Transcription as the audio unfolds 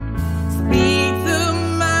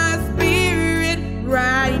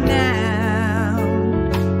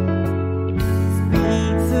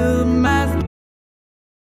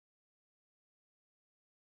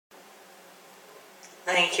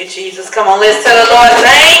Jesus. Come on, let's tell the Lord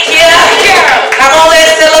thank you. Come on,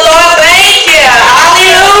 let's tell the Lord thank you.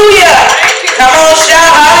 Hallelujah. Come on,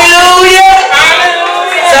 shout hallelujah.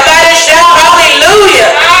 Somebody shout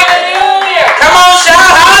hallelujah. Come on, shout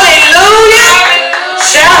hallelujah.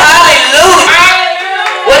 Shout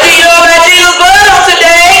hallelujah. What do you know about Jesus' blood on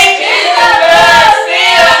today?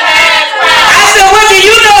 I said, what do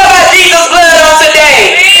you know about Jesus' blood on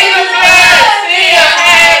today?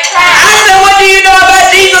 I said, what do you know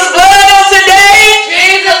about Jesus' blood on today?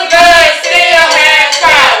 Jesus' blood still has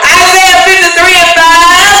power. Isaiah 53 and 5.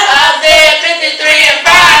 Isaiah 53 and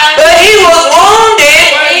 5. But he was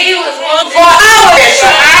wounded for our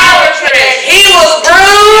transgression. He was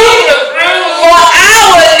bruised for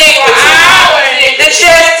our iniquity. The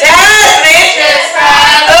chastisement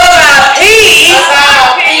of our peace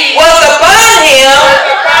was upon him,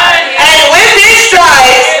 and with his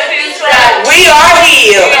stripes we are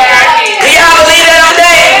healed. Do y'all believe that on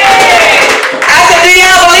today? I said, do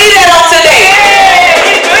y'all believe that on today?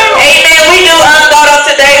 Amen. We do God on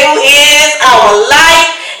today, who is our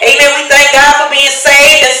life. Amen. We thank God for being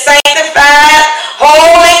saved and sanctified,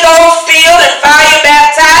 Holy Ghost filled and fire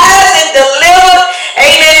baptized and delivered.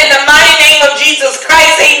 Amen. In the mighty name of Jesus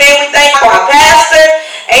Christ. Amen. We thank our pastor.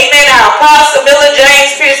 Amen. Our apostle, Miller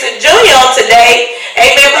James Pearson Jr. on today.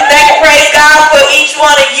 Amen. We thank and praise God for each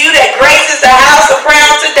one of you that graces the house of prayer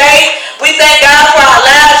on today. We thank God for our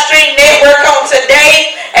live stream network on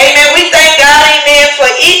today. Amen. We thank God, amen, for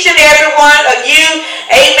each and every one of you.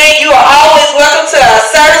 Amen. You are always welcome to our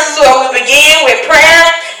services where we begin with prayer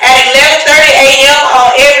at 11:30 a.m.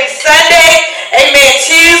 on every Sunday. Amen.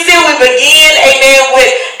 Tuesday we begin, amen, with,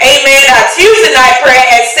 amen, our Tuesday night prayer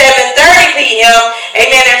at 7:30 p.m.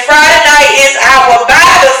 Amen. And Friday night is our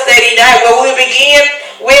Bible study night where we begin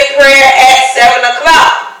with prayer at 7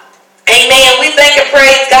 o'clock. Amen. We thank and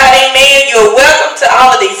praise God. Amen. You're welcome to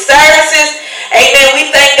all of these services. Amen. We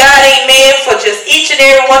thank God. Amen. For just each and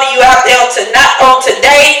every one of you out there on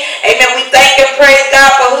today. Amen. We thank and praise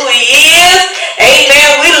God for who He is.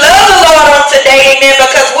 Amen. We love the Lord on today. Amen.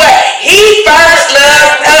 Because what? He first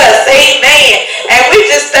loved us. Amen. And we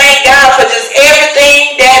just thank God for just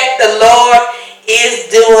everything that the Lord is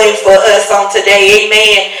doing for us on today.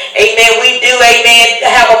 Amen. Amen. We do, amen,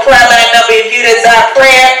 have a prayer line number if you desire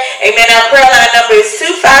prayer. Amen. Our prayer line number is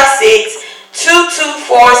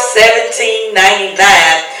 256-224-1799.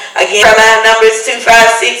 Again, prayer line number is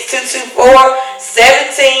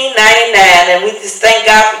 256-224-1799. And we just thank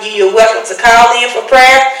God for you. You're welcome to call in for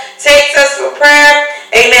prayer. Text us for prayer.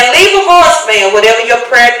 Amen. Leave a voicemail, whatever your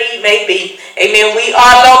prayer need may be. Amen. We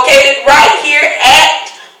are located right here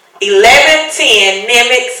at 1110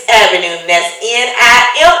 Nimitz Avenue. That's Nimitz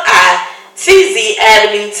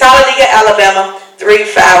Avenue, Talladega, Alabama,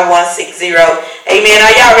 35160. Amen.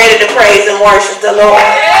 Are y'all ready to praise and worship the Lord?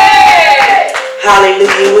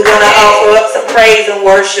 Hallelujah. We're going to offer up some praise and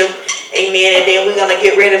worship. Amen. And then we're going to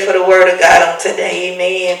get ready for the word of God on today.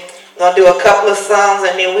 Amen. We're going to do a couple of songs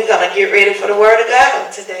and then we're going to get ready for the word of God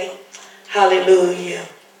on today. Hallelujah.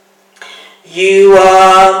 You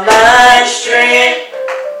are my strength.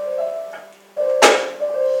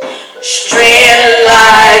 Strength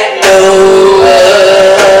like no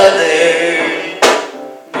other.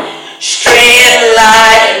 Strength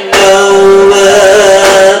like no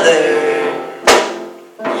other.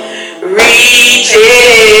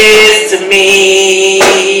 Reaches to me.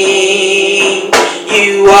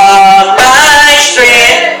 You are my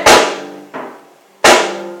strength.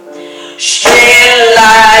 Strength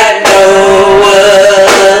like no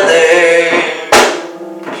other.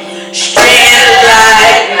 Strength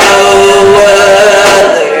like no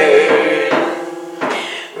other.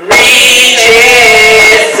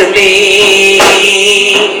 Reaches to me.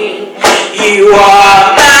 You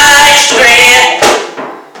are my strength.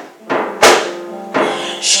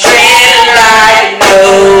 Strength like no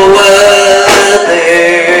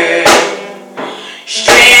other.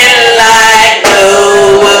 Strength like no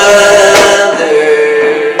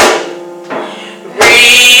other.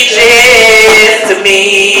 Reaches to me.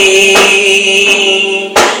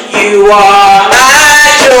 You are my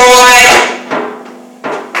joy.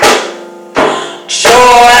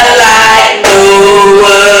 Joy like no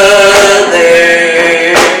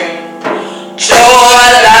other. Joy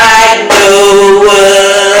like no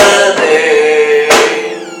other.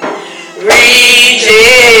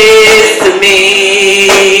 Reaches to me.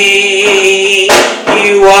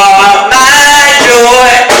 You are my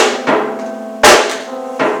joy.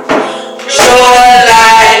 Joy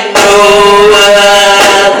like no other.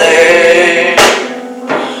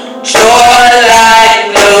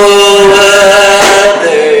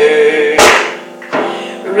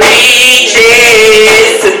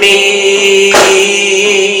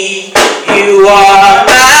 You are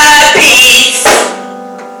my peace,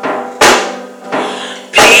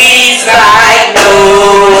 peace like no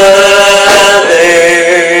other,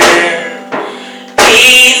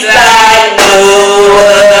 peace like no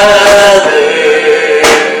other,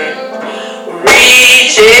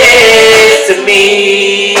 reaches to me.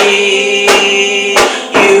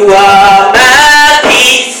 You are my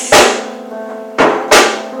peace,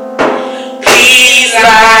 peace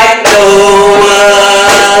like no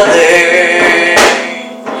other,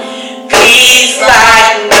 peace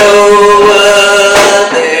like no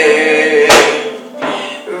other,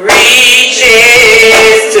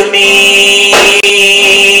 reaches to me.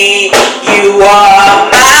 You are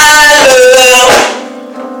my love,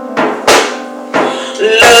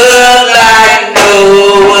 love like no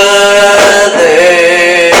other,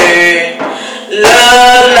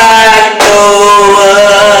 love like no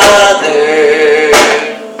other,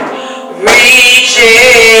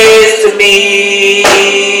 reaches to me.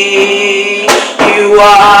 You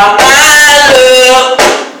are my love,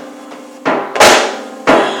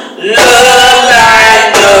 love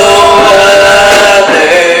like no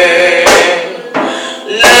other,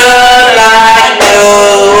 love like no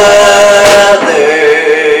other,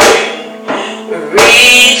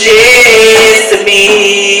 reaches to me.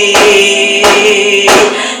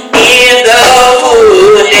 In the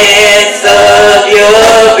fullness of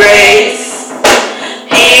your grace,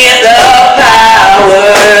 in the power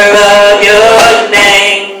of your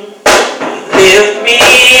name,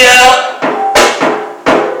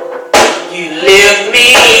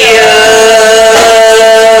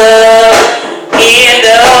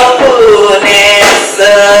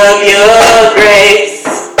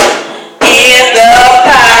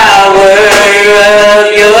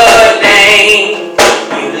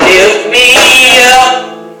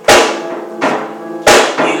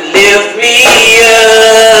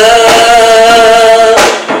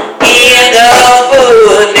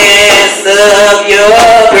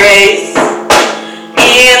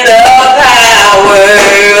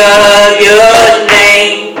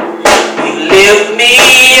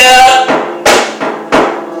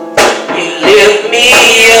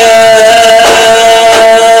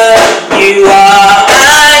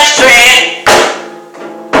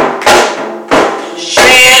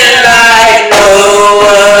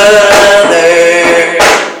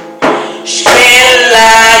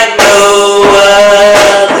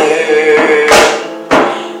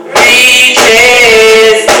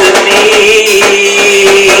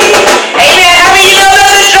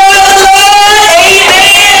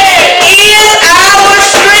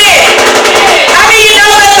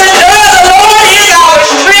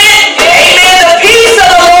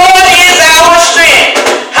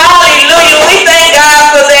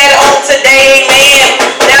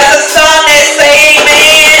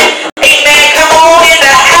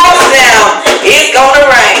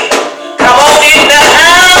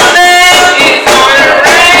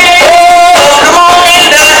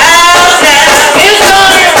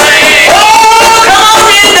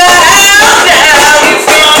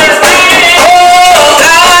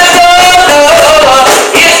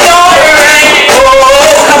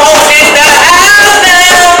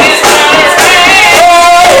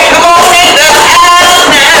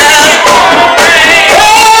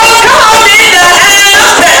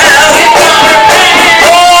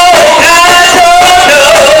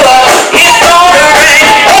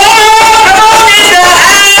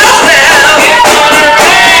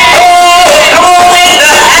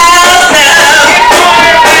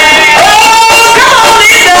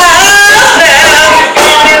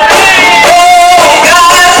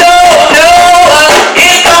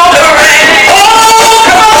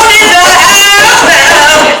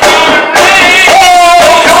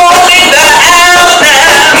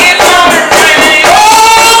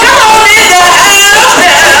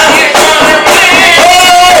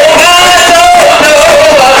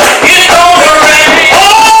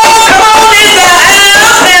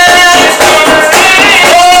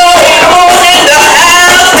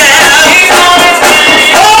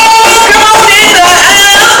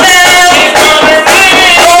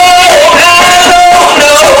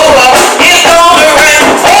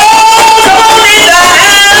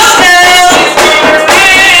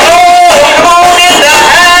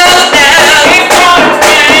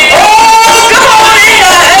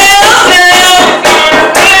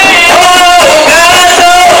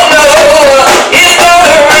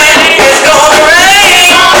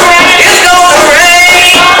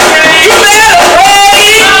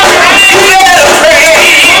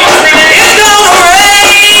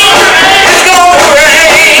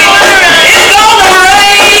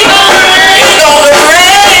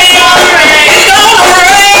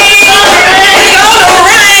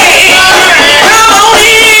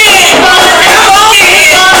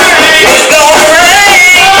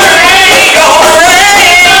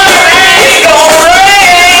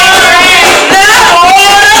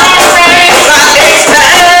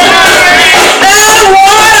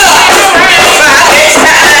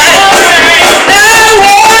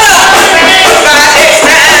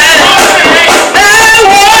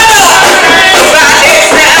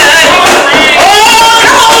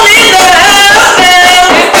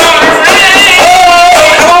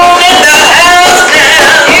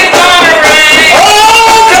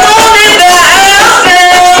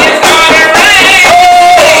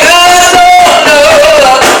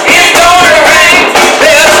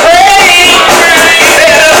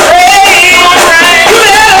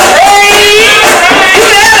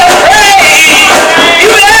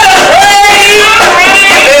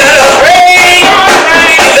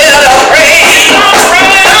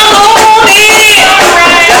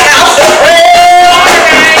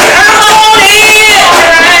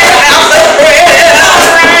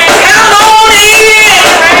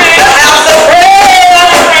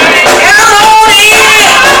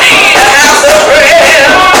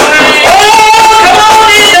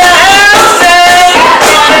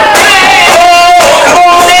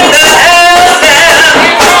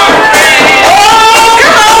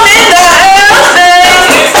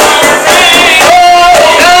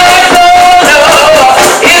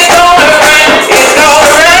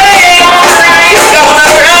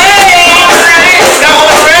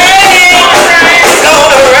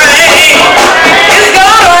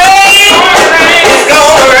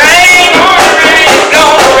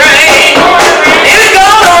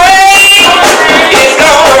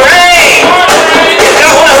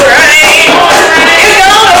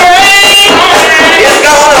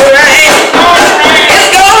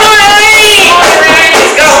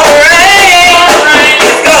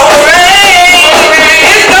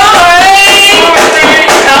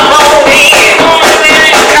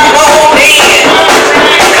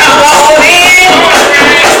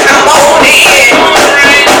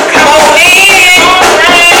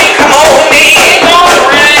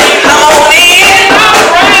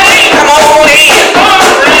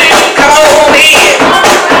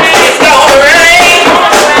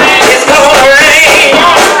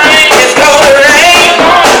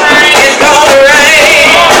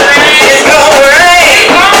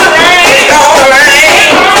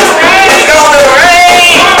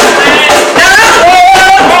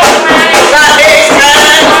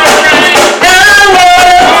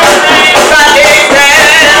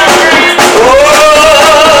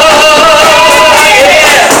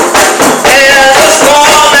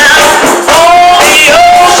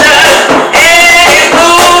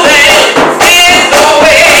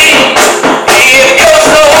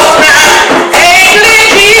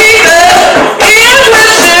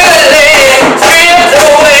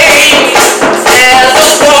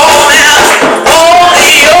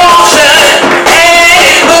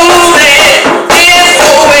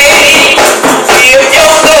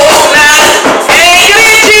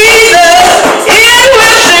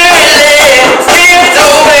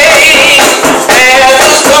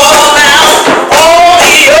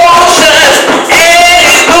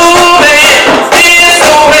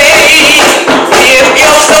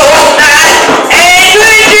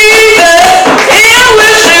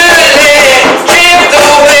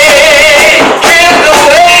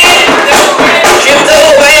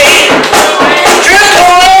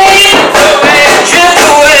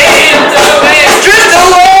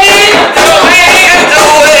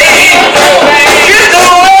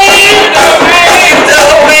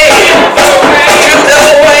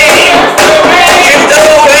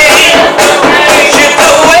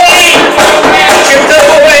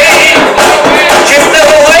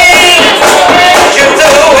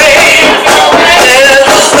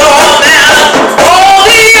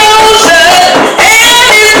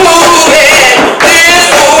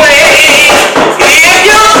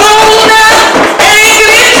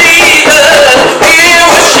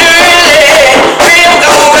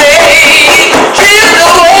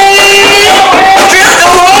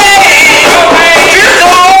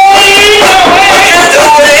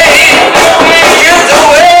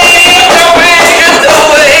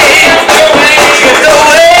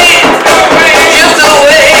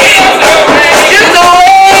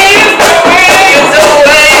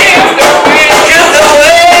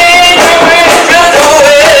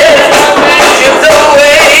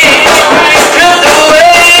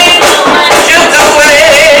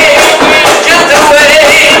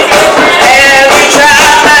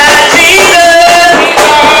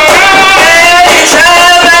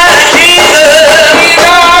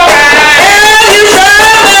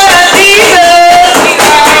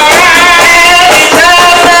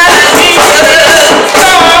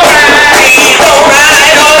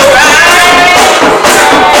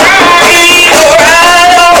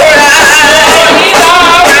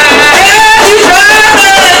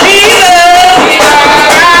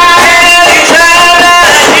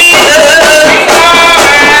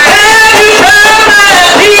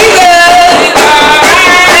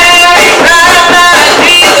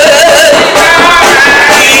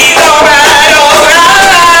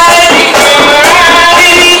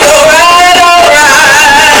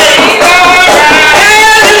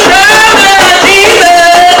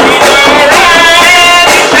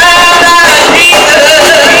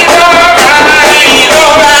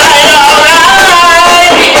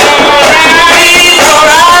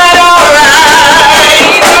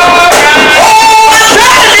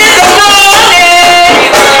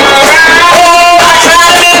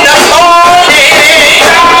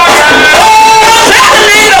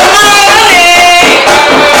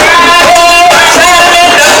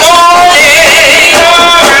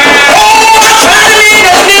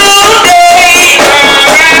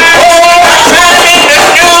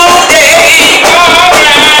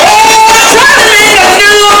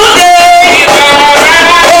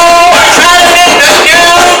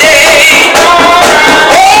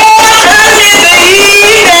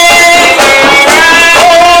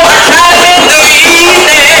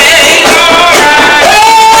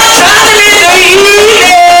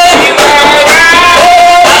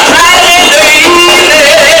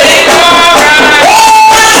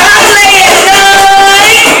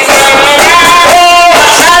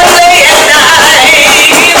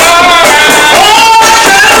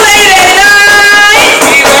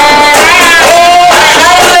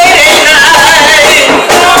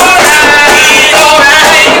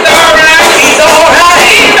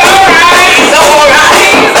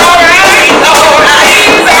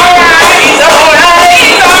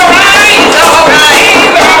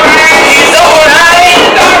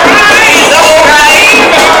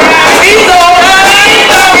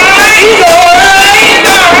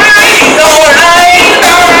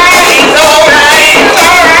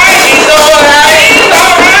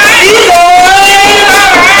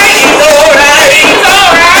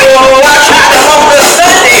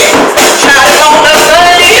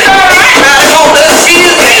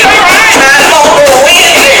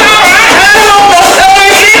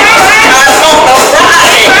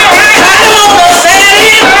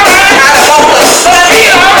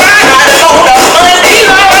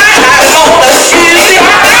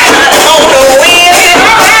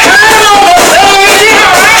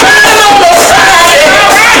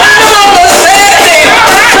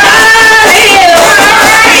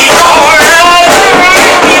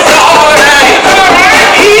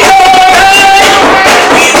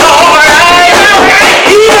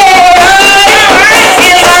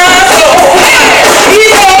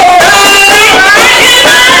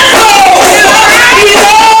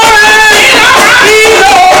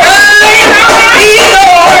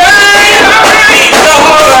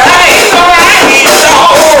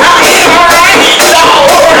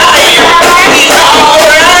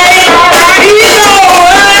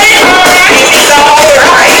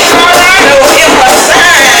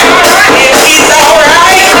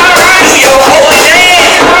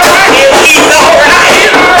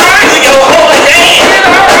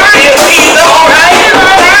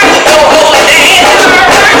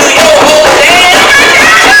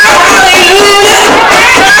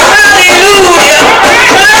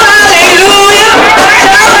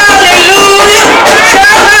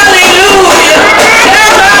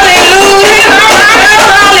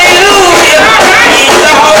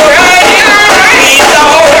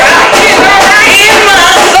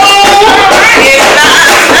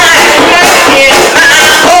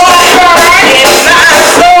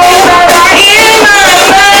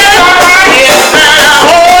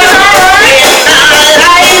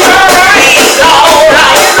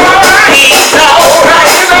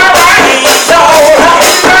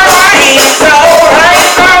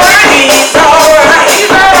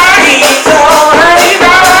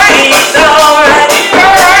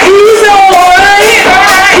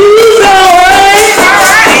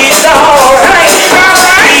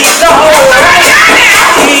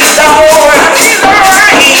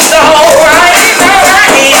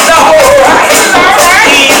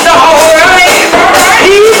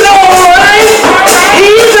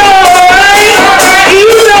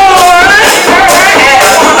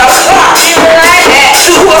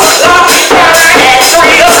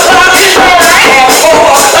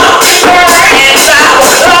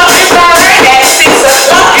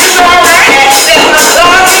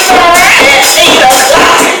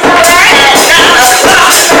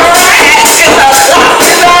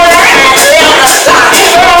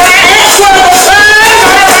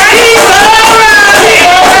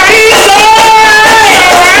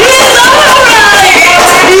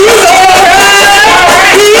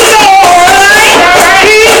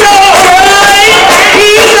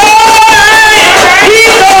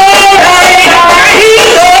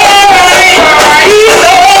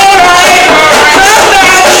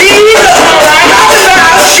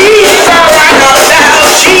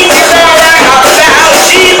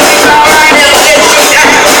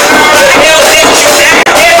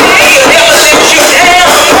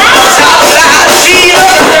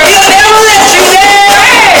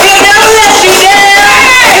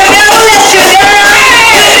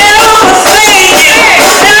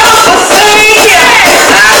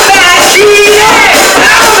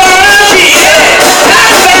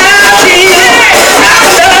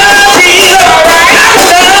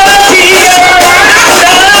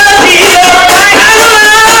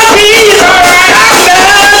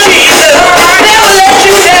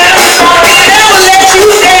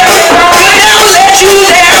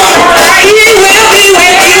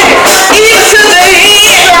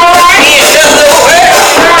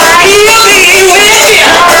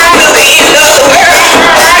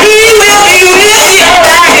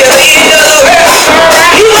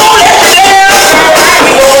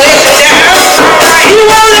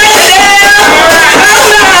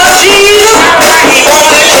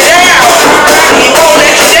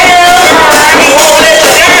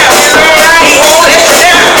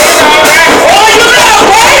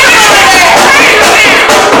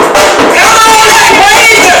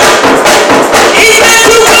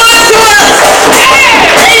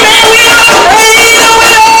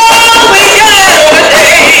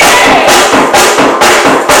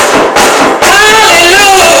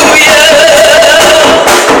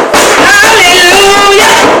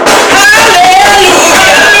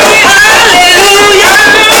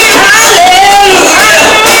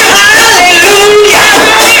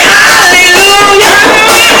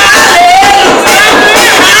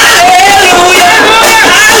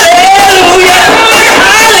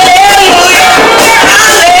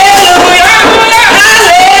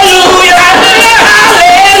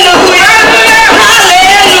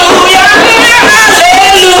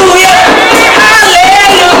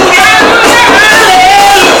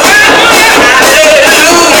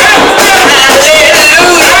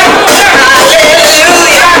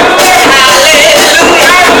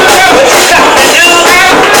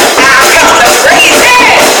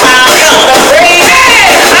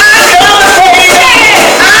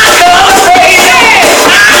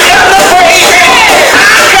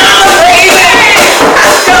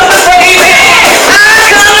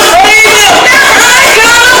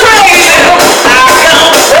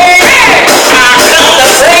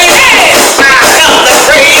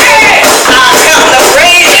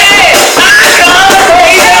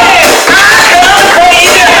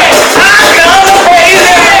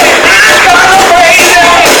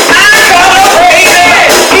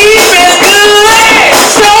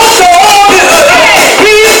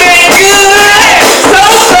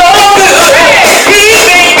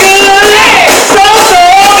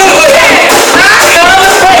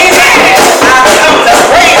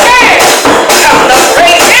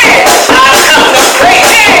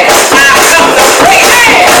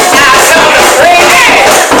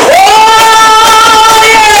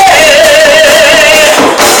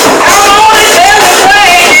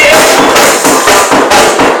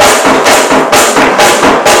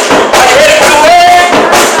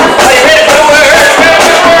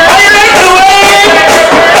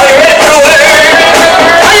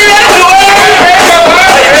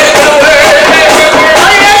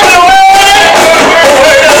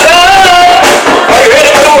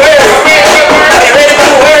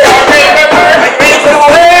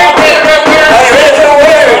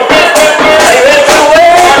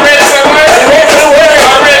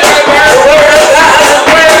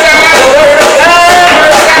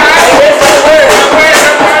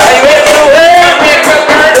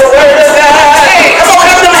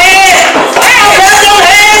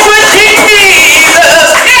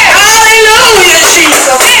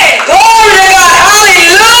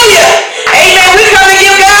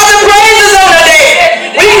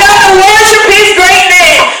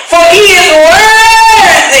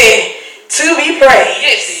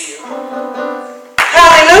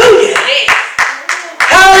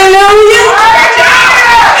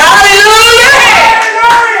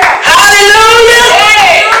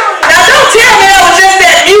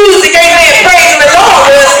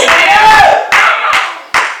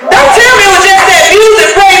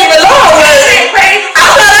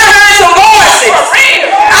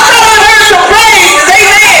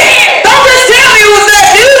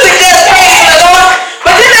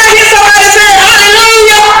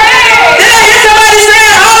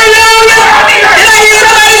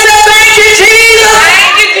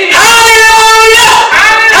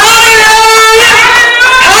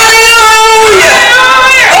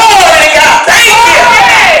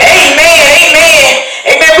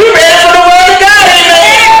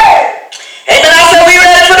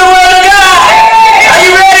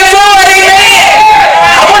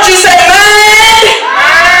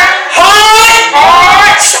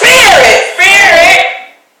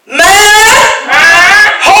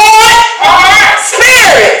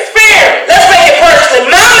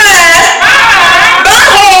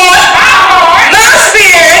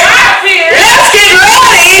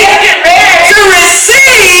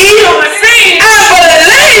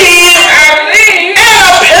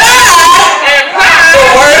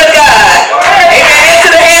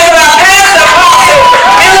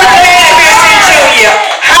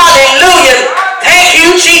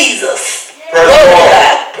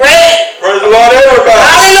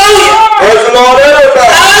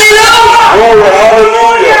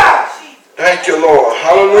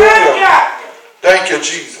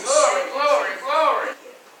 Jesus. Glory, glory, glory.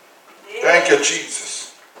 Thank you,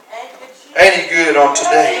 Jesus. Ain't he good on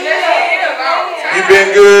today? He He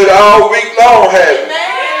been good all week long, hasn't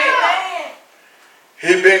he?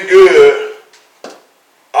 He been good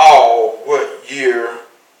all year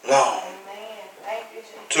long.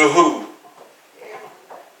 To who?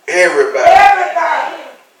 Everybody.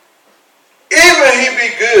 Even he be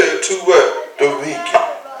good to what? The wicked.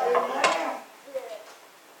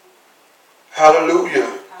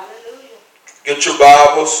 Hallelujah. Get your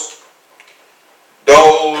Bibles.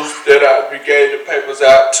 Those that we gave the papers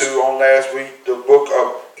out to on last week, the book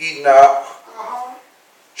of Enoch,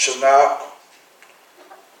 Shinnah,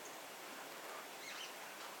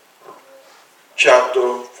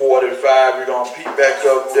 chapter 45. We're going to peek back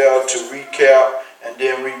up there to recap, and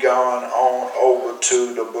then we're going on over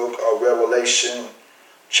to the book of Revelation,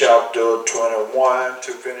 chapter 21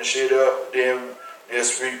 to finish it up. Then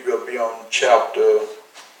this week we'll be on chapter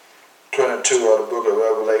 22 of the book of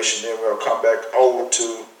Revelation. Then we'll come back over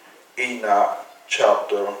to Enoch,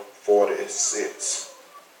 chapter 46.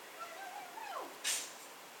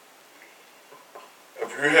 If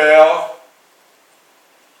you have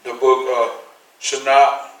the book of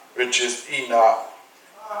Shinnah, which is Enoch,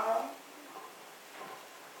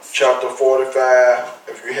 chapter 45,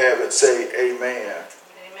 if you have it, say amen.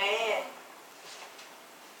 Amen.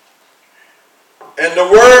 And the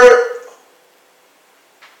word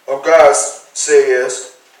of God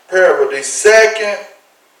says, parable, the second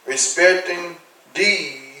respecting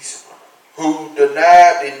these who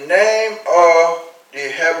deny the name of the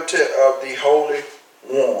habitat of the holy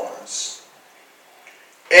ones,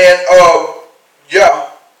 and of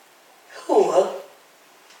Yahuwah,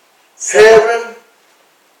 heaven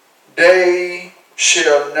they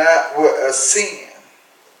shall not ascend,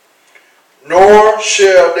 nor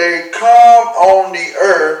shall they come on the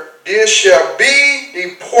earth. This shall be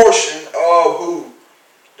the portion of who?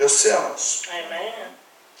 The sinners. Amen.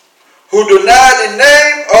 Who deny the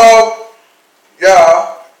name of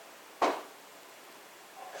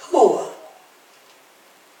Yahuwah,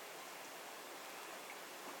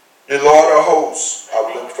 the Lord of hosts. I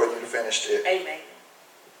was looking for you to finish it. Amen.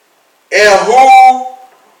 And who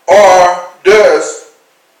are thus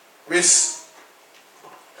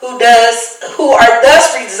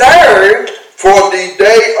reserved for the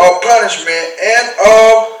day of punishment and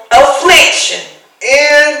of affliction.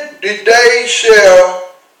 In the day shall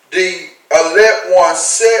the elect one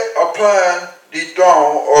sit upon the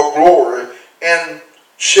throne of glory, and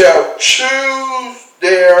shall choose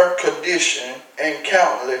their condition and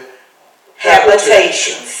countless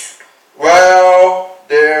habitations, while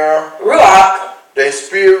their ruach, their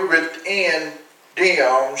spirit within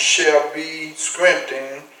them shall be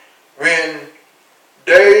strengthened when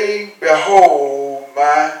they behold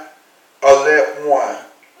my elect one.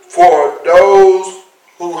 For those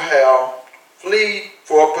who have fled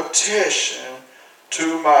for protection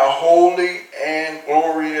to my holy and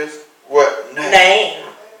glorious what name?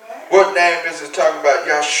 What name is it talking about?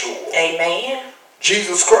 Yahshua. Amen.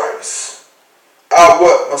 Jesus Christ. Our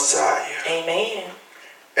what? Messiah. Amen.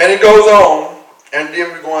 And it goes on, and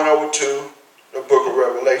then we're going over to the book of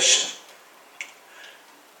Revelation.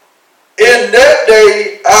 In that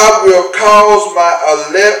day I will cause my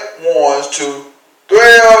elect ones to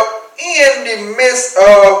dwell in the midst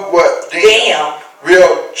of what? Them.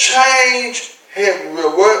 Will change heaven.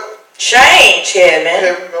 Will what? Change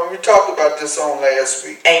heaven. We talked about this on last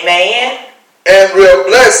week. Amen. And will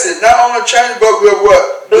bless it. Not only change, but will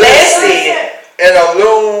what? Bless it. And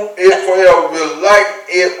illume it forever. Will light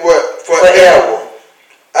it what? Forever.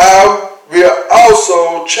 I will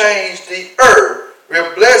also change the earth.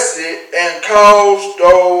 Will bless it and cause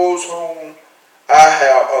those whom I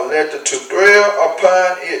have elected to dwell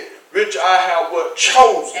upon it, which I have what?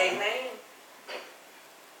 Chosen. Amen.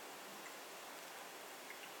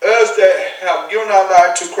 Us that have given our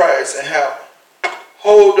life to Christ and have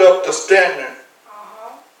hold up the standard,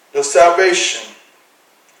 the salvation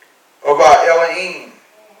of our Elohim,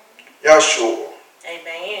 Yahshua.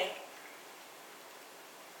 Amen.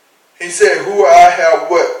 He said, who I have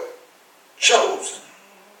what? Chosen.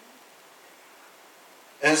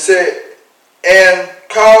 And said, and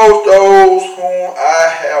cause those whom I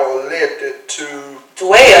have elected to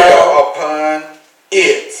dwell upon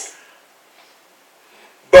it.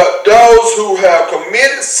 But those who have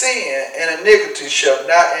committed sin and iniquity shall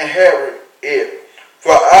not inherit it.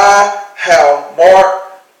 For I have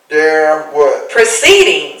marked their what?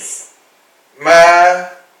 Proceedings. My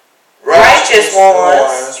righteous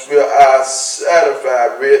ones will I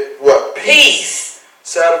satisfy with what? Peace.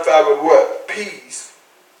 Satisfy with what? Peace.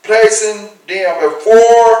 Placing them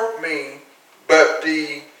before me, but the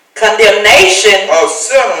the condemnation of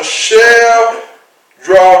sinners shall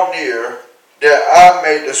draw near, that I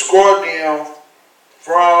may destroy them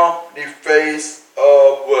from the face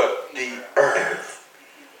of what? The earth.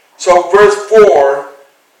 So verse 4,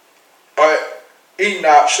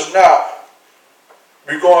 Enoch shall not.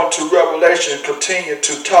 We're going to Revelation, continue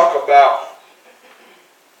to talk about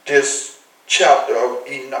this chapter of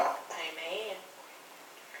Enoch. Amen.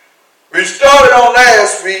 We started on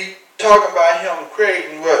last week talking about him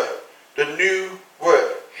creating what? The new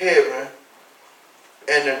what? Heaven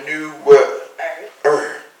and the new what?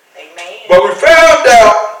 Earth. Amen. But we found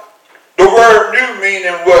out the word new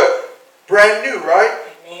meaning what? Brand new, right?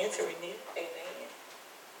 Amen. To renew. Amen.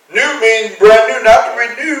 New means brand new, not to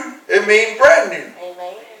renew. It means brand new.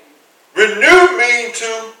 Amen. Renew means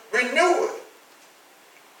to renew it.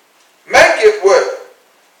 Make it what?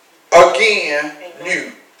 Again, Amen. new.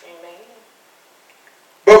 Amen.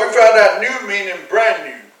 But we found out new meaning brand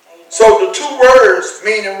new. Amen. So the two words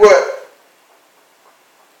meaning what?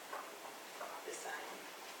 The same.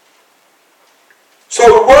 So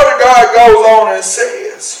the word of God goes on and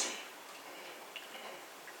says,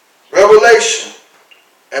 Revelation,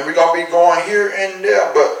 and we're going to be going here and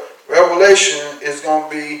there, but Revelation is going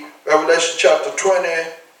to be Revelation chapter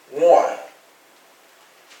 21.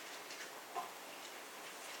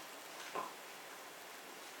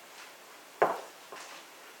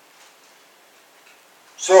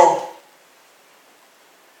 So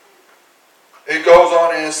it goes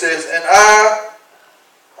on and it says, and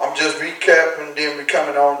I'm just recapping, then we're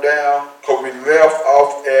coming on down, because we left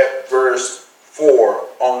off at verse 4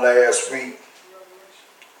 on last week.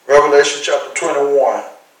 Revelation chapter 21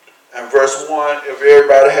 and verse 1. If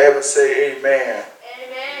everybody have it, say amen.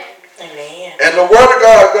 Amen. Amen. And the word of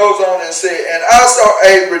God goes on and says, and I saw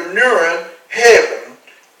a renewing heaven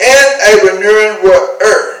and a renewing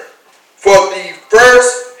earth. For the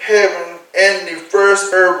first heaven and the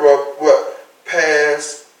first earth were what?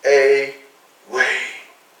 Passed away.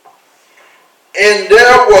 And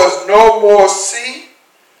there was no more sea.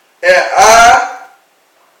 And I,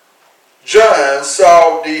 John,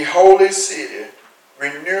 saw the holy city,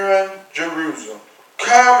 renewing Jerusalem,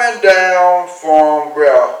 coming down from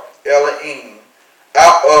where Elohim,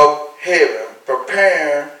 out of heaven,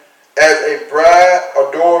 preparing as a bride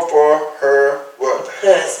adorned for her what?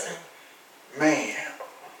 Husband. Man.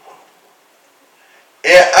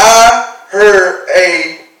 And I heard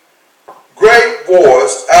a great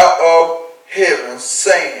voice out of heaven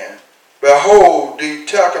saying, behold, the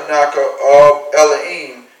tabernacle of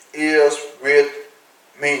Elohim is with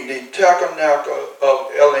me. The tabernacle of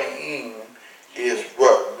Elohim is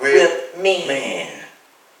what? With me. Man.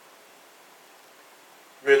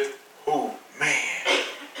 With who? Man.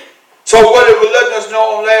 So what it was letting us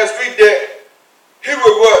know on last week, that he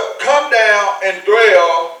would what? Come down and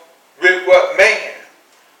dwell with what? Man.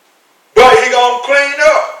 But he gonna clean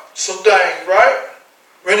up some things, right?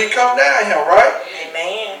 When he come down here, right?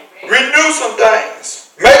 Amen. Renew some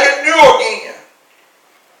things. Make it new again.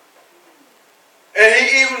 And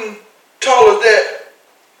he even told us that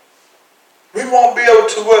we won't be able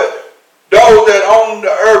to what? Those that own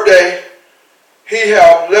the earth that he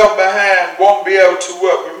have left behind won't be able to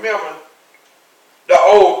what? Remember the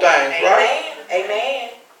old things, Amen. right? Amen.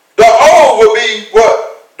 The old will be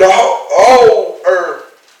what? The old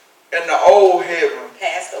earth and the old heaven.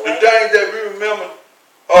 Passed The away. things that we remember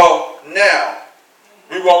now,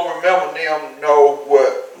 we won't remember them no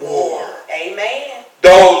what? More. Amen.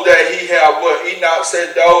 Those that he have what? Enoch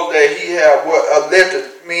said those that he have what?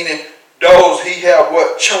 Elected, meaning those he have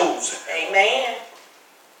what? Chosen. Amen.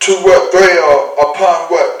 To what? Dwell upon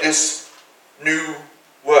what? This new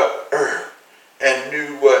what? Earth and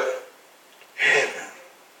new what? Heaven.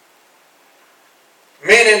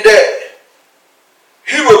 Meaning that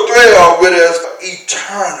he will dwell with us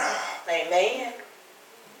eternal. Amen.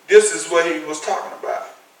 This is what he was talking about.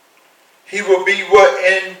 He will be what?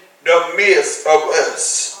 In the midst of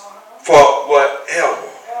us for whatever.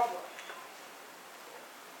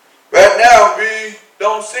 Right now we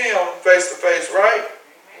don't see him face to face, right?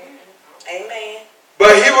 Amen.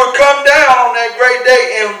 But he will come down on that great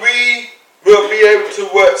day and we will be able to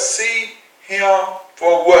what? See him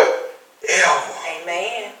for whatever.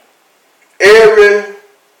 Amen. Every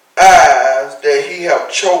eyes that he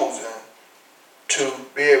have chosen to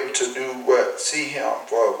be able to do what? See him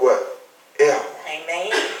for whatever.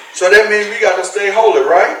 Amen. So that means we got to stay holy,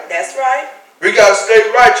 right? That's right. We got to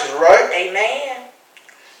stay righteous, right? Amen.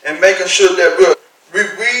 And making sure that we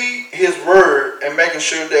read his word and making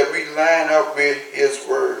sure that we line up with his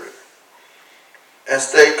word and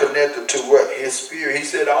stay connected to what? His spirit. He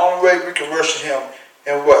said the only way we can worship him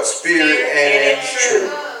in what? Spirit and in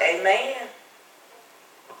truth. Amen.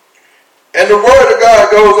 And the word of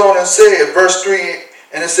God goes on and says, verse 3,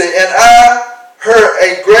 and it says, and I heard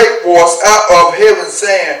a great voice out of heaven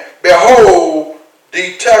saying, behold,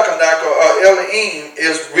 the tabernacle of Elohim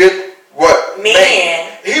is with what?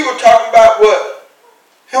 Man. He was talking about what?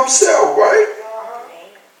 Himself, right?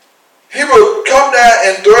 He would come down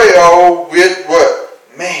and dwell with what?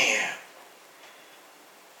 Man.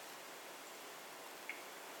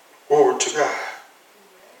 Glory to God.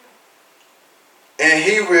 And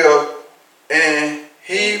he will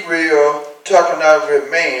talk about with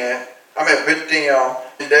man, with them,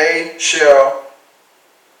 and they shall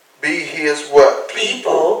be his what?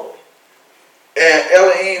 People. And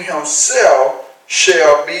Elohim himself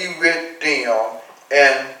shall be with them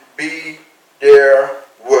and be their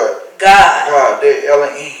what? God. God, their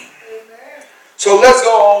Elohim. Amen. So let's go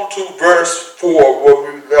on to verse 4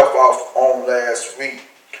 where we left off on last week.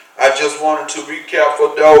 I just wanted to recap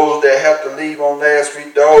for those that had to leave on last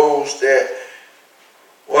week, those that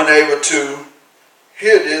weren't able to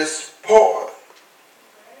hear this part.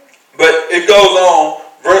 But it goes on,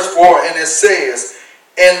 verse 4, and it says,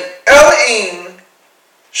 and Elohim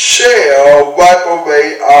shall wipe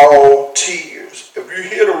away all tears. If you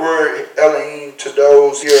hear the word Elohim, to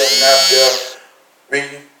those here and out there,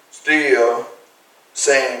 we still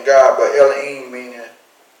saying God, but Elohim meaning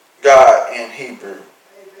God in Hebrew.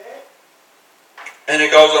 And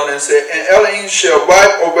it goes on and says, and Elohim shall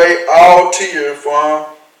wipe away all tears from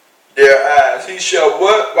their eyes. He shall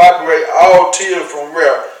what? Wipe away all tears from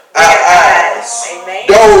where? Our eyes. Amen.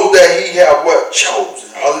 Those that he have what? Chosen,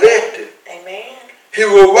 elected. Amen. He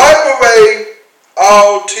will wipe away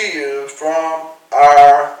all tears from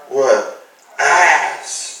our what?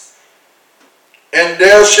 Eyes. And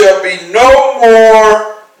there shall be no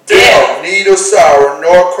more death, neither sorrow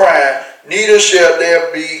nor crying, neither shall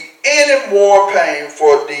there be any more pain,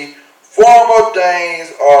 for the former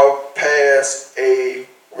things are passed away.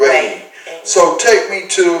 Right. So take me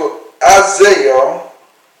to Isaiah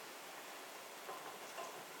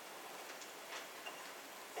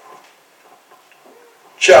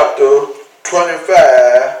chapter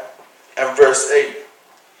 25 and verse 8.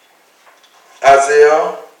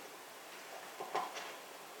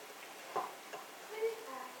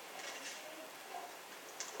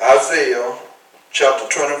 Isaiah chapter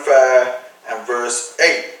 25 and verse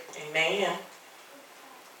 8. Amen.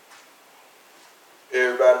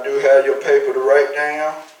 Everybody do have your paper to write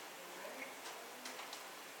down?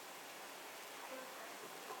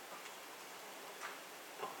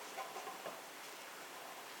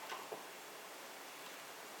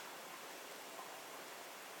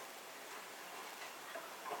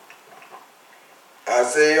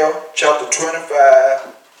 Isaiah chapter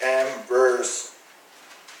 25 and verse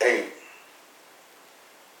 8.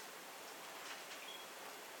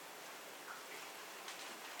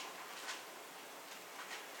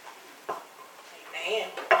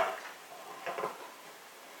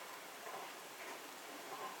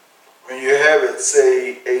 When you have it,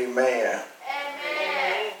 say amen.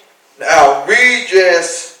 Amen. Now we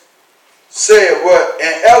just said what?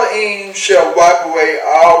 And Elohim shall wipe away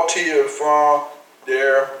all tears from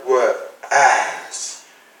their what? Eyes.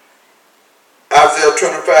 Isaiah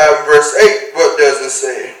 25 verse 8, what does it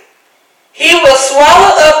say? He will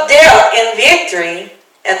swallow up death in victory,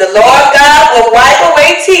 and the Lord God will wipe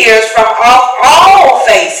away tears from off all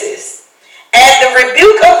faces. And the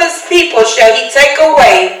rebuke of his people shall he take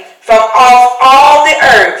away from off all the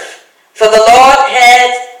earth, for the Lord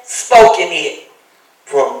has spoken it.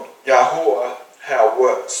 From Yahweh have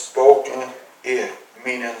what? Spoken it,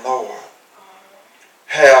 meaning Lord.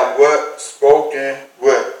 Have what? Spoken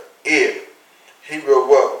what? It. He will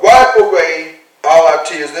what? Wipe away all our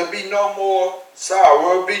tears. There'll be no more sorrow.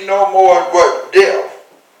 There'll be no more what? Death.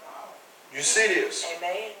 You see this?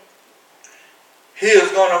 Amen. He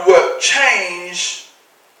is going to what? Change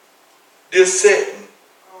this setting.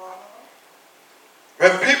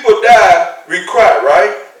 When people die, we cry,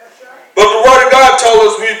 right? But the word of God told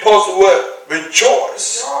us we're supposed to what?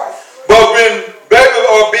 Rejoice. But when babies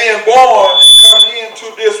are being born and coming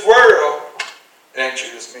into this world, ain't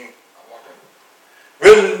you just me?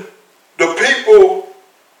 When the people,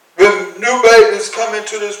 when new babies come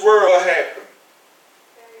into this world, what happened?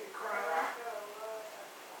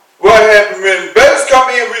 What happened when babies come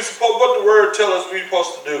in? We supposed, what the word tell us we're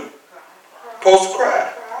supposed to do? Supposed to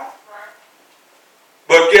cry.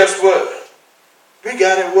 But guess what? We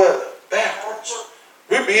got it what? Backwards.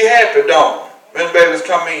 We be happy, don't we? When babies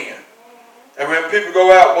come in. And when people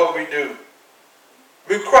go out, what we do?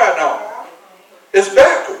 We cry, don't we? It's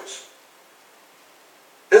backwards.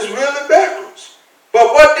 It's really backwards. But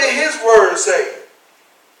But what did his word say?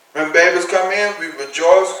 When babies come in, we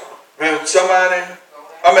rejoice. When babies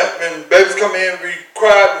come in, we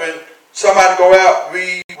cry. When somebody go out,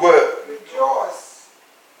 we what? Rejoice.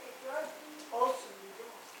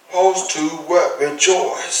 Supposed to what?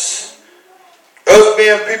 Rejoice. Us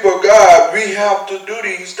being people of God, we have to do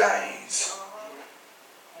these things.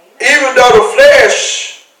 Even though the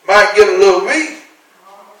flesh might get a little weak,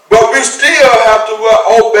 but we still have to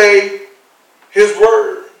obey his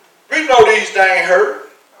word. We know these things hurt.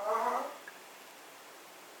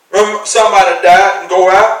 When somebody died and go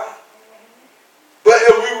out. But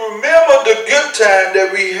if we remember the good time that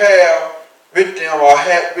we have with them or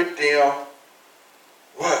had with them,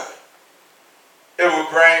 what? It will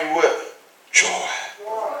bring what? Joy.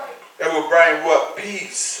 It will bring what?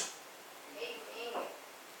 Peace.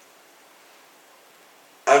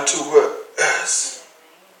 Unto what? Us.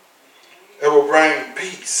 It will bring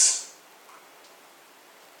peace.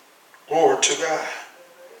 Glory to God.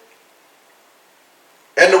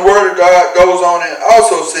 And the word of God goes on and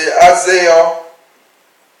also said, Isaiah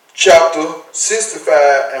chapter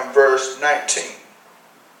 65 and verse 19.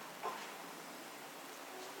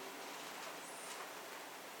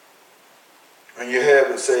 When you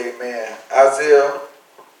have it, say amen. Isaiah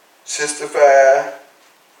 65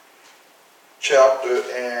 chapter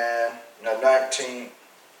and the 19th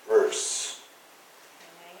verse.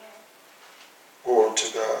 Glory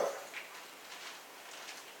to God.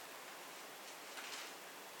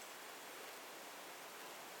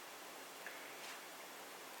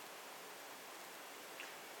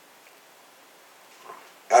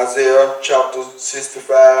 Isaiah chapter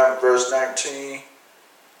 65 verse 19.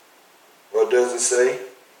 What does it say?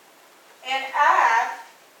 And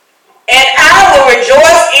I will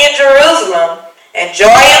rejoice in Jerusalem and joy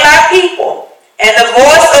in my people, and the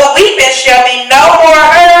voice of weeping shall be no more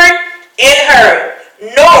heard in her,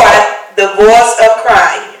 nor the voice of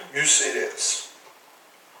crying. You see this.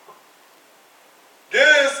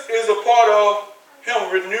 This is a part of him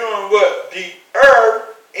renewing what? The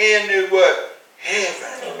earth and the what?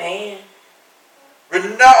 Heaven. Amen.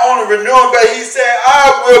 Not only renewing, but he said,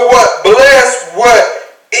 I will what? Bless what?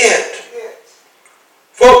 It.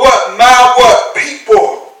 For what? My what?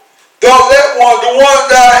 People. The elect ones, the ones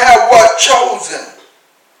that I have what? Chosen.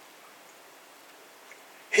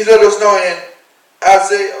 He let us know in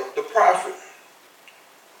Isaiah, the prophet,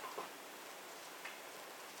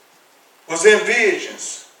 was in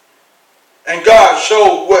visions. And God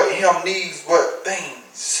showed what him needs, what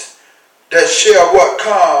things that shall what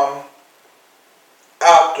come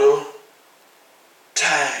after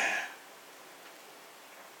time.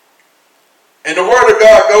 And the word of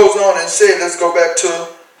God goes on and said, let's go back to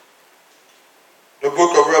the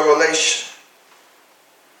book of Revelation.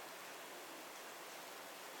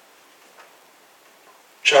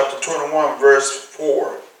 Chapter 21, verse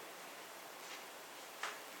 4.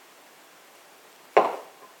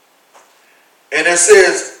 And it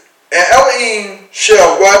says, and Elohim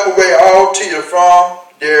shall wipe away all tears from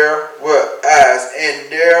their what? Eyes, and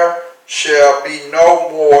there shall be no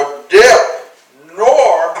more death,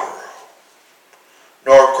 nor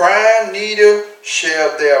crying, neither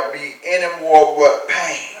shall there be any more what?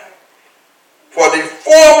 Pain. For the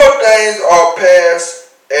former things are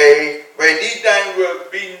passed away. These things will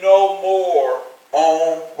be no more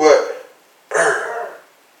on what? Earth.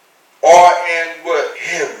 Or in what?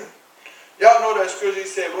 Heaven. Y'all know that scripture, he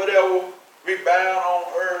said, whatever we bound on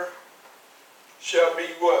earth shall be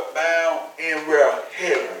what? Bound in where?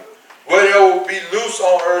 Heaven. Whatever will be loose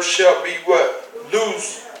on earth shall be what?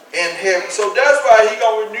 Loose in heaven. So that's why he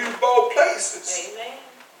going to renew both places. Amen.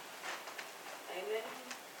 Amen.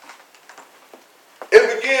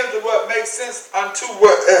 It begins to what makes sense unto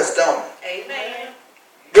what else don't. Amen.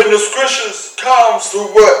 When the scriptures comes to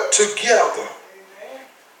what? Together. Amen.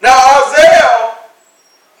 Now Isaiah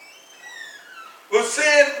was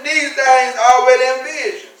seeing these things already in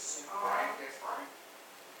visions.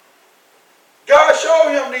 God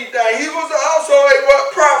showed him these things. He was also a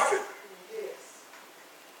what? Prophet. Yes.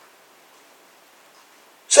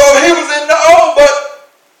 So he was in the old, but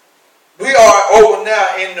we are over now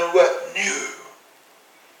in the what? New.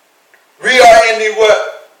 We are in the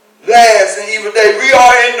what? Last and evil day. We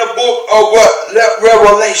are in the book of what?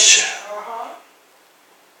 Revelation.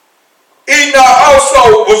 Enoch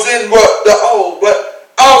also was in what? The old, but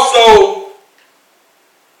also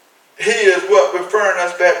he is what? Referring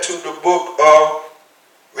us back to the book of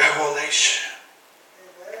Revelation.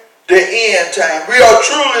 The end time. We are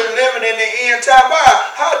truly living in the end time.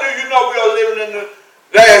 Why? How do you know we are living in the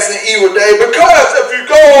last and evil day? Because if you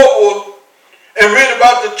go over and read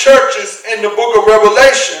about the churches in the book of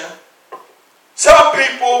Revelation, Some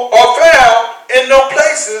people are found in no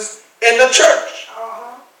places in the church.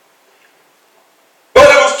 But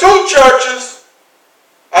it was two churches.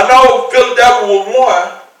 I know Philadelphia was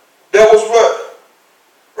one that was what?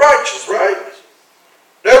 Righteous, right?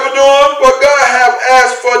 They were doing what God had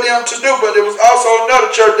asked for them to do, but there was also another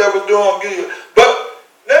church that was doing good. But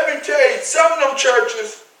let me tell you, some of them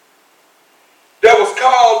churches that was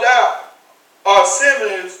called out, or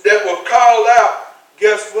assemblies that were called out,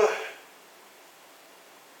 guess what?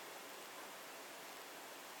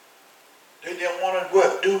 They didn't want to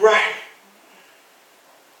what? Do right.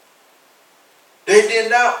 They did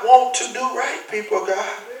not want to do right, people of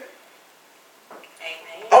God.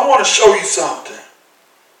 Amen. I want to show you something.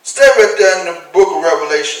 Stay right there in the book of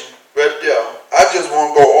Revelation, right there. I just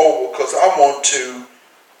want to go over because I want to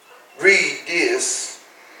read this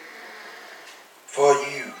for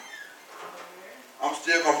you. I'm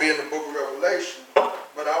still going to be in the book of Revelation,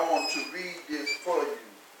 but I want to read this for you.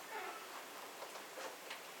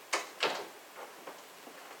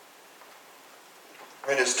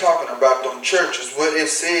 When it's talking about them churches, what it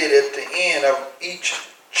said at the end of each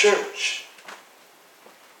church.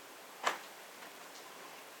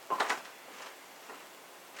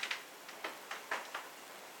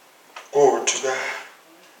 Glory to God.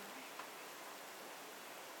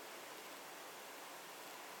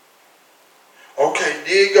 Okay,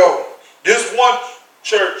 there you go. This one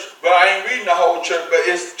church, but I ain't reading the whole church, but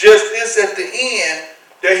it's at the end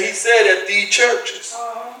that he said at these churches.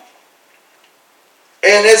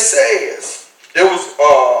 And it says, there was,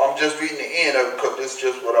 I'm just reading the end of it because this is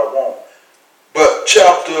just what I want. But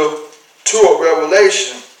chapter 2 of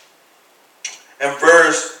Revelation and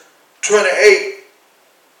verse 28,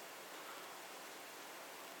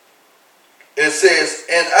 it says,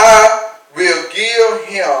 and I will give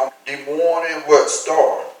him the morning what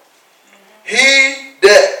star. He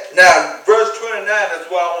that, now verse 29 is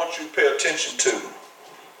what I want you to pay attention to.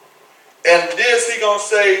 And this he gonna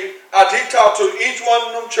say, as he talked to each one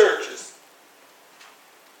of them churches,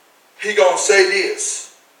 he gonna say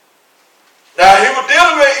this. Now he was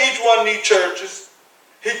dealing with each one of these churches.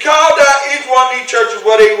 He called out each one of these churches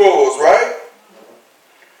what they was, right?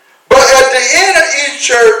 But at the end of each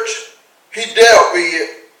church he dealt with,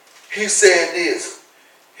 he said this.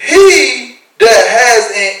 He that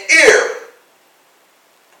has an ear,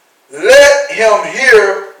 let him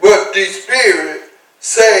hear what the Spirit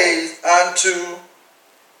says unto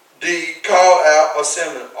the called out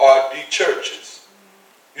assembly or the churches.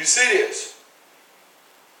 You see this?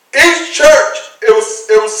 Each church, it was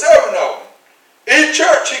 7 of them. Each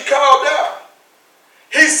church he called out.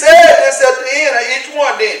 He said this at the end of each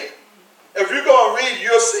one, didn't he? If you're going to read,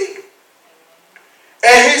 you'll see.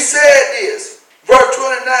 And he said this, verse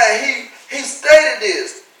 29, he stated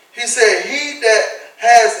this. He said, he that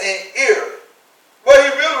has an ear. What he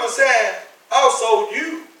really was saying, also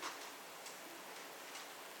you.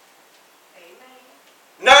 Amen.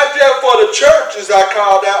 Not just for the churches I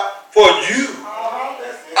called out, for you.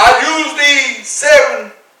 I use these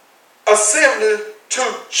 7 assemblies to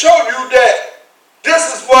show you that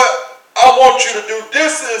this is what I want you to do.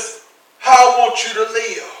 This is how I want you to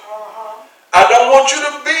live. I don't want you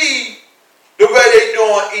to be the way they're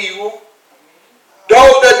doing evil.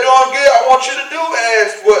 Those that are doing good, I want you to do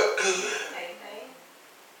as what good.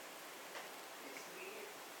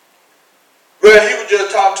 Well, he was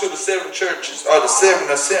just talking to the 7 churches or the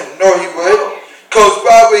 7 assemblies. No, he wasn't. Because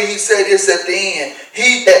Bible, he said this at the end.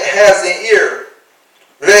 He that has an ear,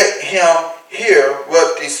 let him hear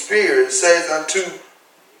what the Spirit says unto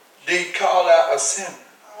the called out assembly.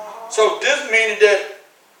 So this meaning that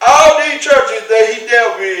all these churches that he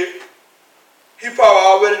dealt with, he probably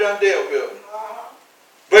already done dealt with them.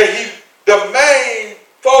 But the main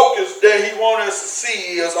focus that he wanted us to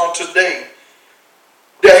see is on today.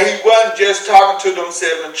 That he wasn't just talking to them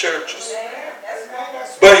 7 churches.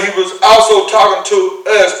 But he was also talking to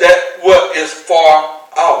us that what is far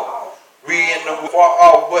out. We in the far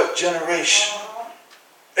out what generation.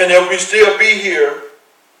 And if we still be here,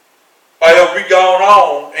 or if we gone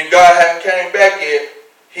on and God hadn't came back yet,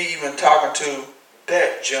 he even talking to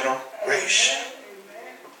that generation.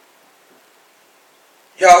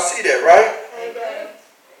 Y'all see that, right?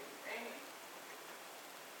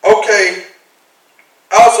 Okay.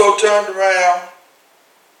 Also turned around.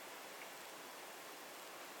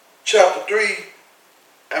 Chapter 3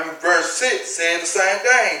 and verse 6 said the same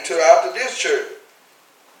thing to after this church.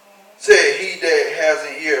 Said he that has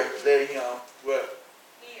an ear, let him what?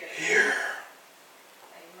 Hear.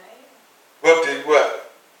 What the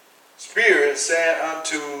what? Spirit saying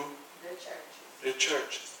unto the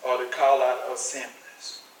churches or the call out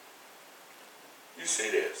assemblies. You see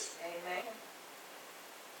this? Amen.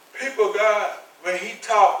 People of God, when he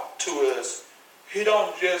talk to us, he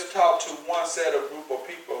don't just talk to one set of group of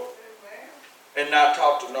people and not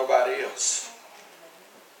talk to nobody else.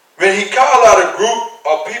 When he call out a group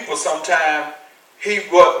of people sometime, he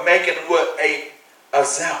was making what a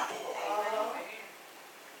example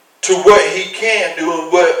to what he can do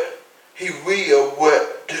and what he will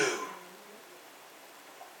do.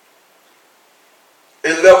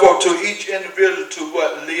 It left up to each individual to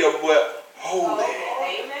what live what holy.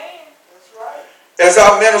 Amen. That's right. As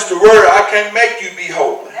I minister the word, I can't make you be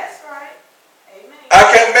holy. That's right. Amen. I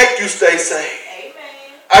can't make you stay safe.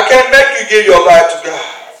 Amen. I can't make you give your life to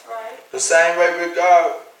God. That's right. The same way with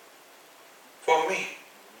God for me.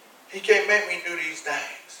 He can't make me do these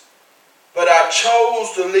things. But I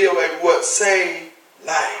chose to live a what saved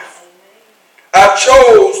life. I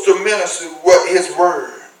chose to minister what his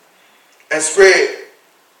word and spread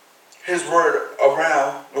his word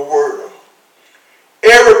around the world.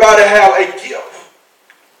 Everybody have a gift.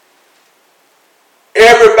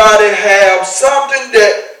 Everybody have something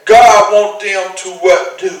that God wants them to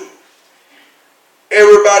what do.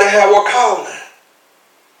 Everybody have a calling.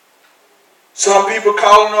 Some people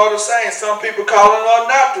calling are the same. Some people calling are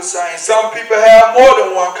not the same. Some people have more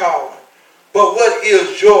than one calling. But what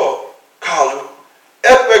is your calling?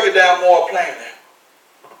 Let's break it down more plainly.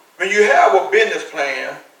 When you have a business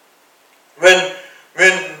plan, when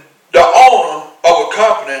the owner of a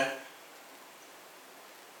company,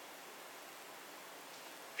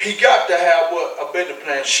 he got to have what? A business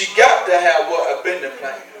plan. She got to have what? A business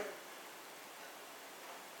plan.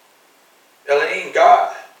 Elohim,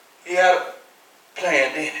 God, he had a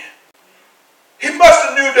plan, didn't he? He must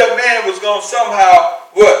have knew that man was going to somehow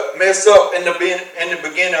what? Mess up in the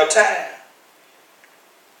beginning of time.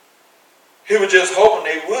 He was just hoping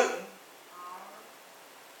they wouldn't.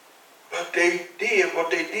 But they did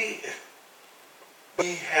what they did.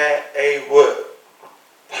 He had a what?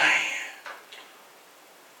 Plan.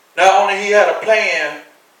 Not only he had a plan,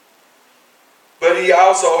 but he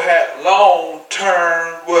also had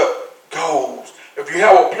long-term what? Goals. If you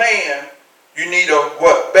have a plan, you need a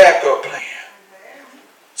what? Backup plan.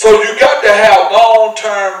 So you got to have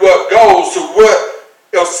long-term what? Goals to what?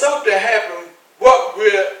 If something happened, what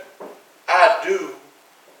will I do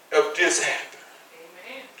if this happened?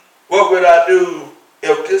 What would I do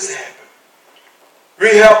if this happened?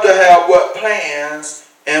 We have to have what? Plans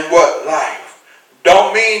and what? Life.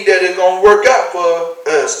 Don't mean that it's going to work out for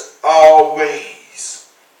us always.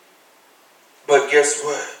 But guess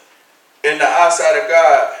what? In the eyesight of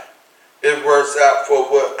God, it works out for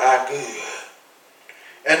what? Our good.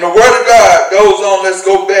 And the word of God goes on. Let's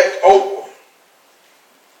go back over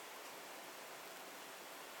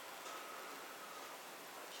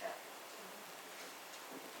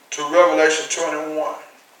to Revelation 21.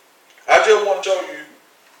 I just want to show you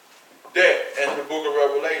that in the book of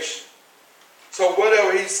Revelation. So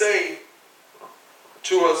whatever he say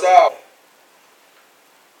to us all,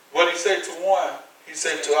 what he say to one, he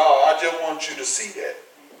said to all. I just want you to see that.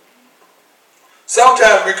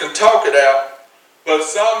 Sometimes we can talk it out, but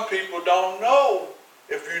some people don't know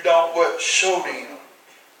if you don't what? Show them.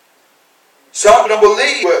 Some don't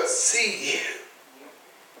believe what? See it.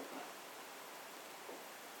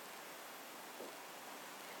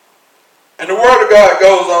 And the word of God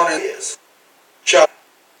goes on in this chapter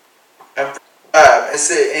and 5 and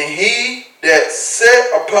said, and he that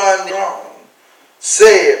sat upon the throne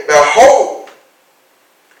said, behold,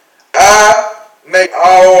 I make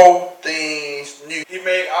all things new. He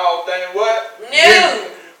made all things what? New.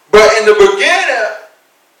 But in the beginning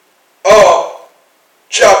of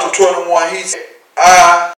chapter 21, he said,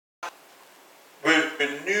 I will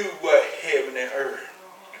renew what? Heaven and earth.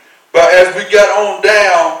 But as we got on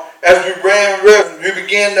down, as we ran reverence, we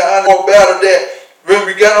began to understand better that when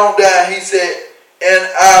we got on down, he said, and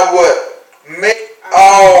I what? Make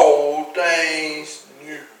all things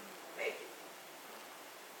new.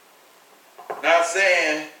 Not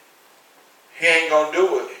saying he ain't going to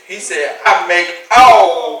do it. He said, I make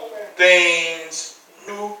all things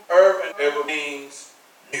new, earth and everything's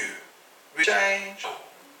new. We change.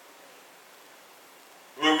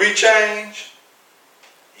 Will we change?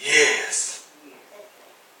 Yes.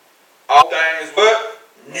 All things what?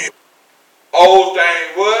 New. Old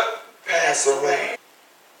things what? Pass away.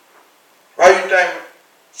 Why you think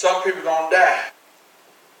some people gonna die?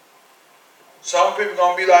 Some people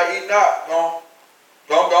gonna be like Enoch, gonna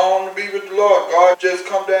go on to be with the Lord. God just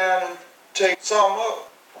come down and take some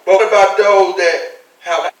up. But what about those that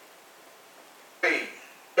have faith?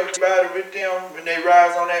 Everybody with them when they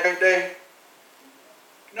rise on that day?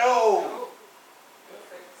 No.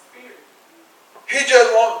 He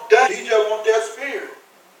just want that. He just want that spirit.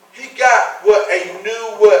 He got what a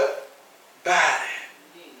new what body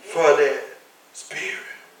for that spirit.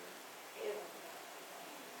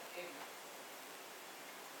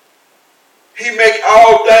 He make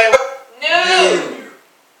all things new.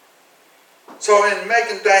 So in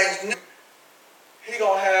making things new, he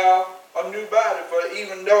gonna have a new body for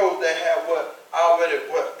even those that have what already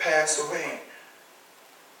what passed away.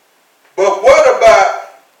 But what about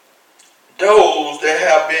those that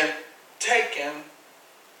have been taken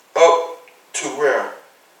up to where?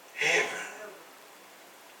 Heaven.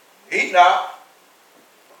 Enoch.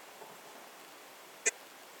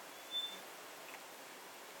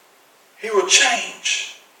 He will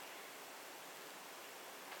change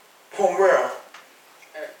from where?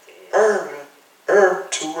 Earth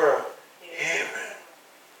to where? Heaven.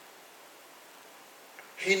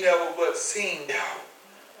 He never but seen death.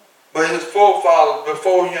 But his forefathers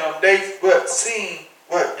before him, they but seen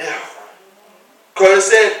what death. Because it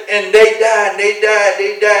said, and they died, they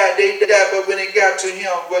died. But when it got to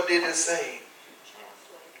him, what did it say?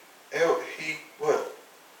 He what?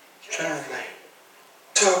 Translate.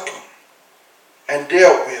 Took him and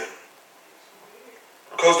dealt with him.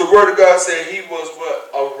 Because the word of God said he was what?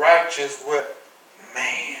 A righteous what?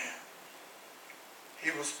 Man.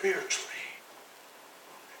 He was spiritually.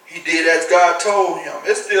 He did as God told him.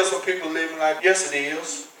 There's still some people living like, yes it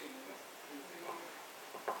is.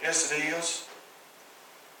 Yes it is.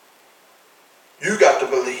 You got to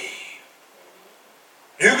believe.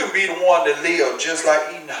 You can be the one that lived just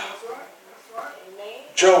like Enoch.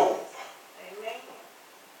 Job.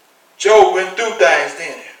 Job went through things,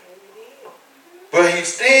 didn't he? But he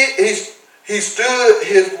stood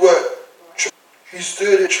his what? He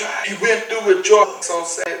stood his trial. He went through with joy. So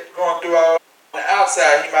sad, going through all. On the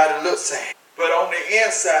outside, he might have looked sad. But on the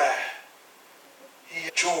inside, he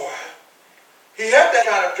had joy. He had that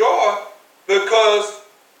kind of joy because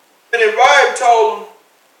the Bible told him,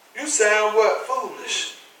 you sound what?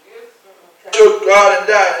 Foolish. Took God and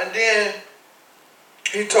died. And then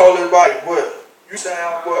he told everybody what? You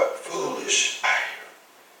sound what? Foolish.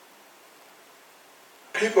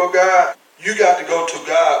 People of God, you got to go to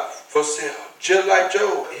God for self. Just like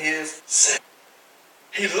Job, his self.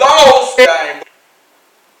 He lost everything.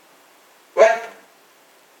 What?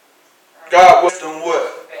 God was them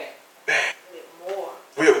what? Back.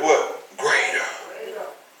 With what? Greater.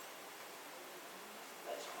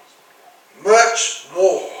 Much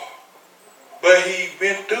more. But he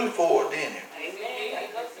been through for it, didn't he? Amen.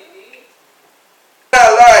 In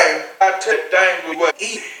our life, I tell you things with what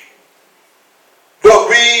easy. But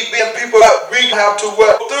we been people that we have to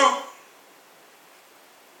work through.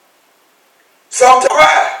 Sometimes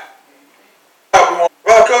cry.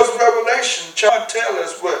 Because Revelation trying to tell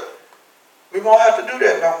us what we won't have to do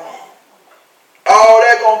that no more. All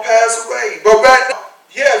that gonna pass away. But right now,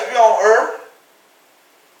 yes, we on earth.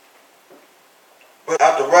 But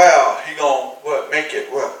after a while, he gonna what make it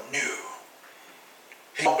what new.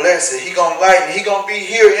 He gonna bless it. He gonna lighten it. He gonna be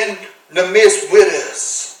here in the midst with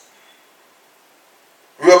us.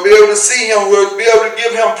 We'll be able to see him. We'll be able to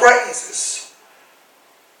give him praises.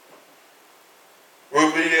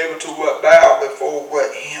 We'll be able to what bow before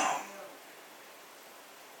what him.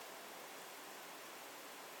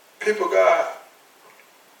 People, God,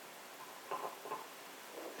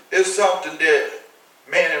 it's something that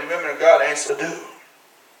men and women of God ain't supposed to do.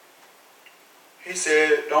 He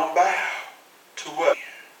said, don't bow to what?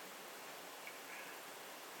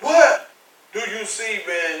 What do you see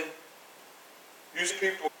when you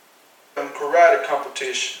see people in karate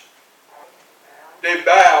competition? They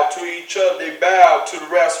bow to each other. They bow to the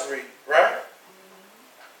referee, right?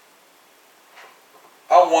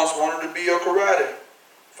 I once wanted to be a karate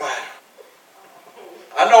fighter.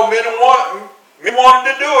 I know men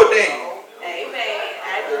wanted to do it then. Amen.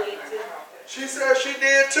 I do it too. She said she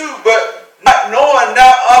did too, but not knowing,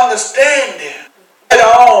 not understanding at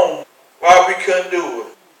all why we couldn't do it.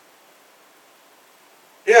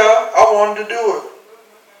 Yeah, I wanted to do it.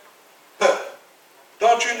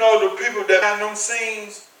 Don't you know the people that have them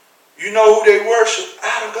scenes, you know who they worship?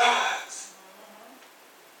 Idol gods.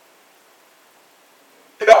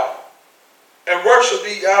 And worship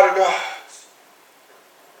these idol gods.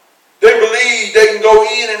 They believe they can go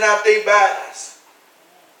in and out their bodies.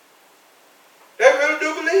 They really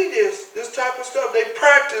do believe this type of stuff. They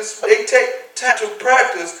practice, they take time to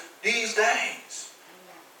practice these things.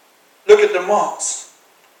 Look at the monks.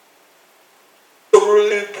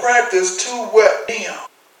 Really practice to what them.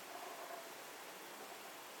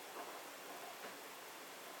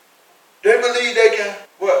 They believe they can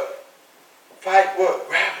what? Fight what?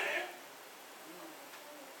 Gravity.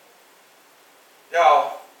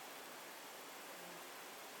 Y'all,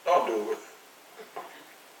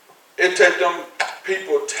 it takes them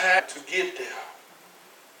people time to get there.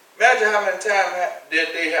 Imagine how many times that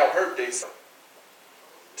they have hurt themselves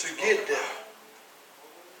to get there.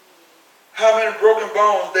 How many broken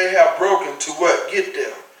bones they have broken to what? Get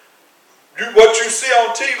there. What you see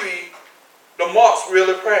on TV, the monks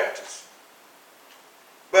really practice.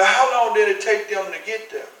 But how long did it take them to get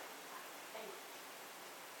there?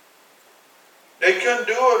 They couldn't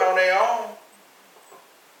do it on their own.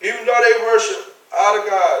 Even though they worship out of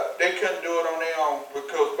God, they couldn't do it on their own.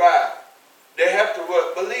 Because why? They have to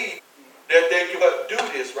what? Believe that they can what? Do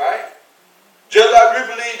this, right? Just like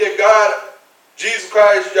we believe that God, Jesus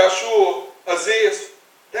Christ, Yeshua, exists,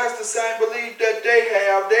 that's the same belief that they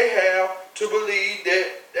have. They have to believe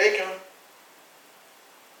that they can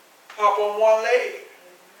hop on one leg,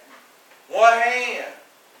 one hand,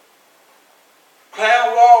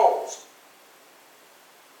 climb walls.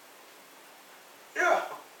 Yeah.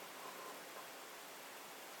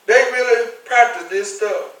 They really practice this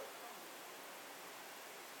stuff.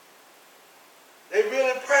 They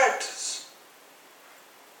really practice.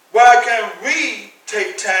 Why can't we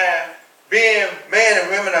take time, being men and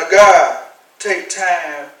women of God, take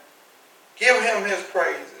time, give him his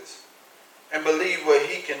praises, and believe what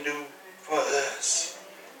he can do for us?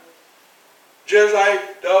 Just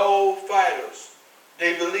like the old fighters,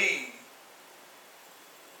 they believe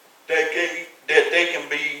that they can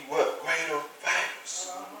be what? Greater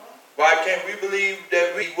fighters. Why can't we believe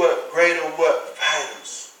that we what? Greater what?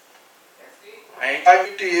 Fighters. I ain't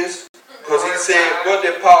like this, because he said, what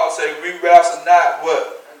did Paul say? We wrestle not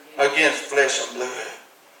what? Against flesh and blood.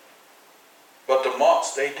 But the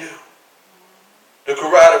monks, they do. The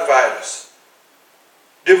karate fighters,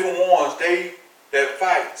 different ones, that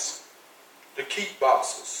fights. The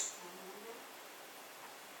kickboxers,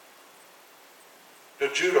 the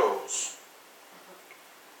judos,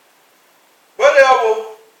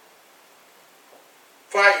 whatever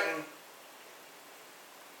fighting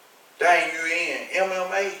thing you in,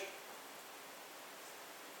 MMA,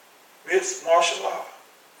 mixed martial law.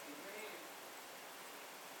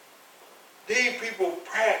 These people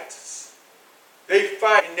practice. They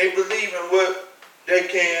fight and they believe in what they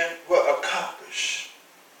can accomplish.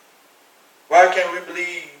 Why can't we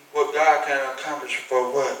believe what God can accomplish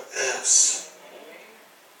for what? Us.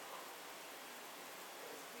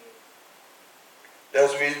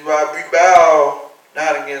 That's the reason why we bow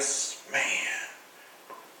not against man.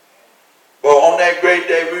 But on that great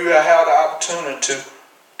day we will have the opportunity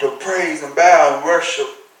to praise and bow and worship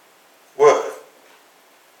what?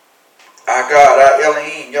 Our God, our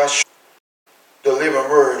Elohim, Yeshua, the living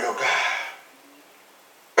word of God.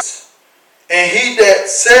 And he that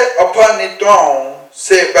sat upon the throne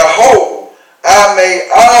said, behold, I made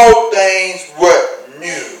all things what?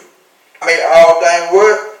 New. I made all things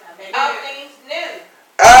what? All things new.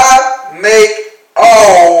 I make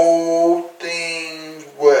all things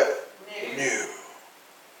what? New.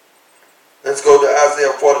 Let's go to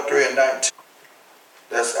Isaiah 43 and 19.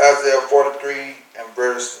 That's Isaiah 43 and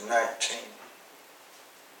verse 19.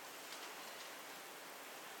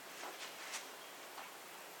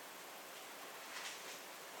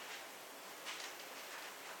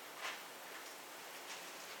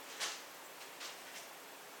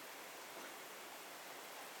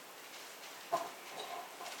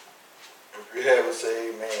 If you have it, say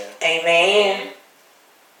amen. Amen.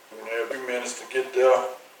 We have a few minutes to get there.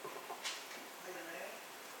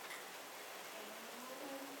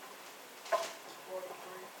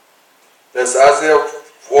 That's Isaiah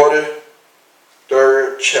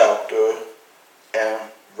 43rd chapter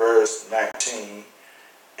and verse 19.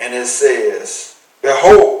 And it says,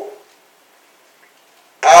 behold,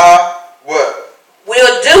 I what?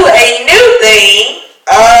 We'll do a new thing.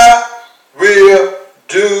 I will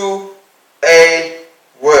do a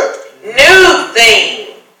what? New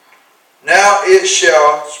thing. Now it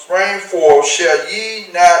shall spring forth, shall ye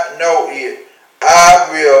not know it? I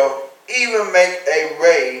will even make a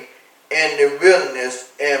way in the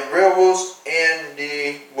wilderness and rivers in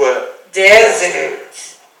the what?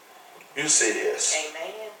 Desert. You see this.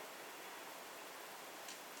 Amen.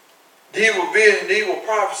 These were visions, these were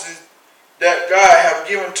prophecies that God have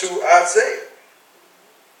given to Isaiah.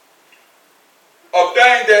 Of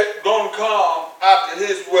things that gonna come after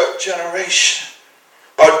his what? Generation.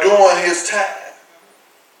 Or during his time.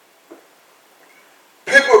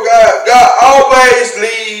 People, God always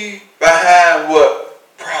leave behind what?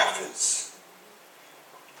 Prophets.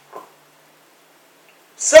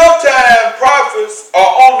 Sometimes prophets are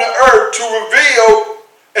on the earth to reveal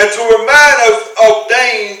and to remind us of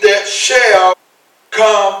things that shall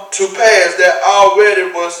come to pass that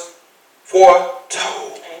already was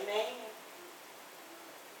foretold. Amen.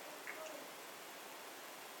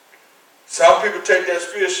 Some people take that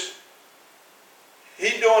scripture.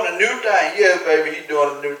 He doing a new thing. Yes, baby, he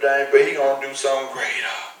doing a new thing, but he gonna do something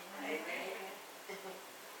greater.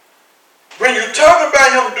 When you talking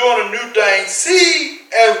about him doing a new thing, see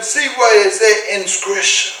what it said in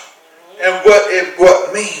scripture and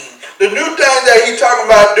what means. The new thing that he talking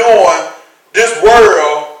about doing, this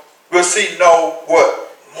world will see no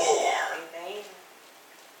what more.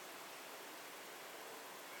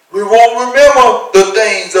 We won't remember the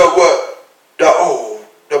things of what the old,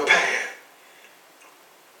 the past.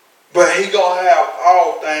 But he gonna have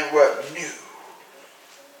all things what new.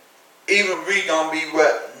 Even we gonna be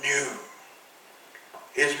what new.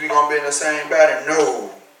 Is we gonna be in the same body?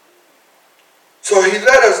 No. So he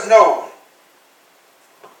let us know.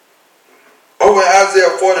 Over in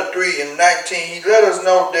Isaiah 43 and 19, he let us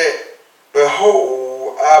know that,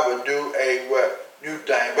 behold, I will do a what? New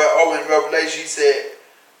thing. But over in Revelation, he said,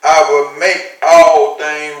 I will make all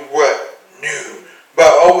things what? New.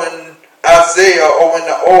 But over in Isaiah, over in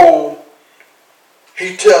the old,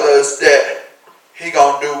 he tell us that he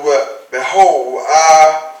gonna do what? Behold,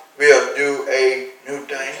 I will do a new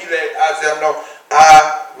thing. He let Isaiah know,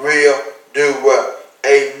 I will do what?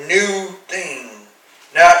 A new thing.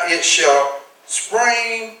 Now it shall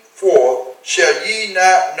spring forth, shall ye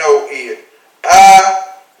not know it?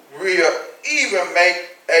 I will even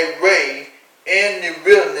make a way in the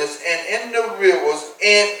wilderness and in the rivers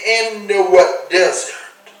and in the what? Desert.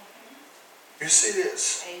 You see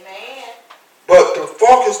this? Amen. But the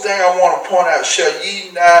focus thing I want to point out, shall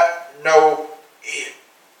ye not know it?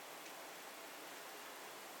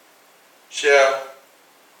 Shall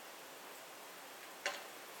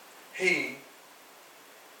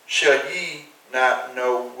ye not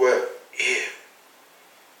know what it?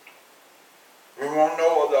 We won't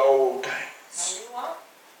know of the old things. No, we won't.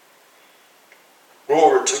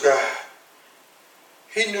 Glory to God.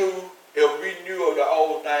 He knew if we knew of the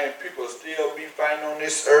old things, people would still be fighting on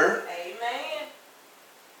this earth. Amen.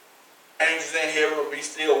 Angels in heaven will be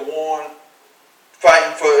still warring,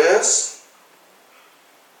 fighting for us.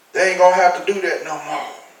 They ain't going to have to do that no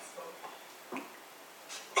more.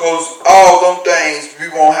 Because all them things we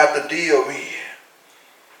won't have to deal with.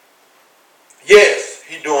 Yes,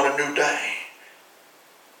 he doing a new thing.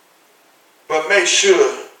 But make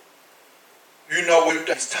sure you know what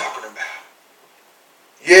he's talking about.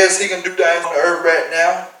 Yes, he can do things on the earth right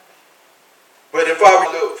now. But if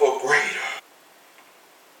I look for greater.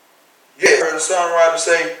 Yes, I heard the songwriter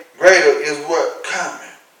say, greater is what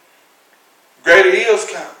coming. Greater is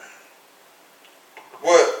coming.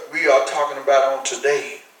 What we are talking about on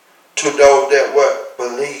today. To those that what?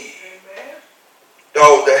 Believe. Amen.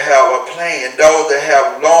 Those that have a plan. Those that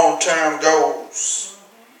have long-term goals.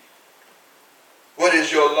 What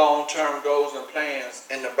is your long-term goals and plans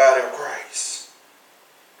in the body of Christ?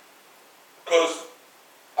 Because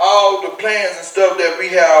all the plans and stuff that we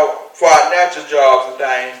have for our natural jobs and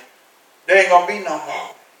things, they ain't going to be no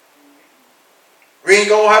more. We ain't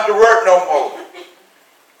going to have to work no more.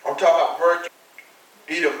 I'm talking about working.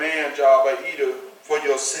 Either man job or either for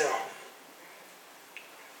yourself.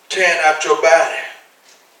 Tearing out your body.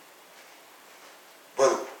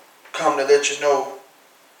 But come to let you know,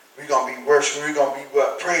 we're going to be worshiping, we're going to be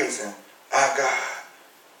what? Praising our God,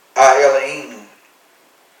 our Elohim.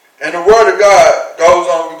 And the word of God goes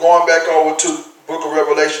on, we're going back over to the book of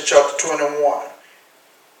Revelation chapter 21.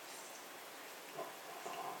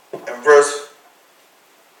 And verse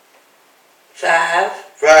 5.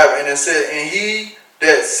 And it says, and he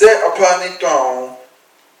that sat upon the throne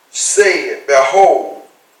said, behold,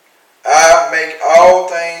 I make all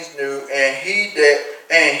things new. And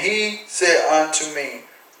he said unto me,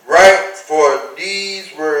 write, for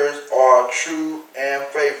these words are true and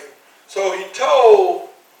faithful. So he told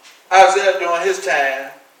Isaiah during his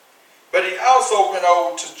time, but he also went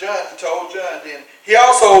over to John, he told John then. He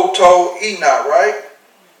also told Enoch, right?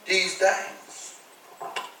 These things.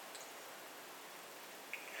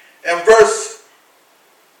 And verse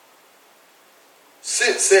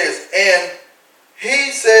 6 says, and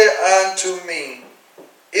he said unto me,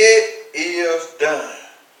 it is done.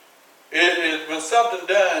 It is, when something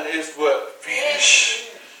done, is what?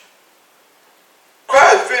 Finished.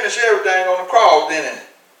 Christ finished everything on the cross, didn't it?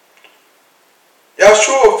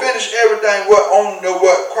 Yahshua finished everything what on the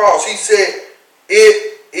what cross. He said,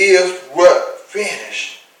 it is what?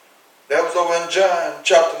 Finished. That was over in John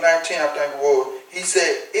chapter 19, I think it was. He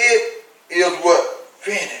said, it is what?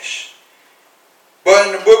 Finished. But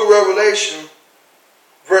in the book of Revelation,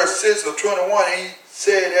 verse 6 of 21, he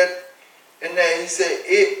said that in there, he said,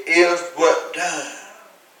 it is what done.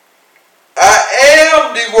 I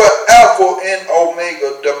am the what? Alpha and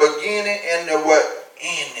Omega, the beginning and the what?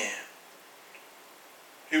 Ending.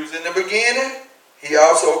 was in the beginning, he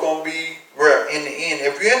also going to be where in the end.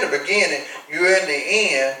 If you're in the beginning, you're in the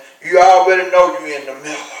end, you already know you're in the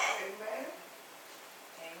middle. Amen.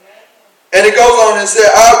 Amen. And it goes on and says,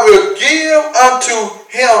 I will give unto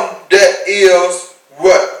him that is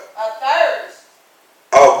what? A thirst.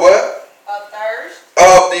 Of what? A thirst.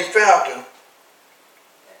 Of the fountain.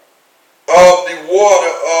 Of the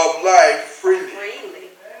water of life freely.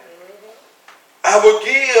 I will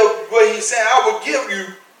give, what he's saying, I will give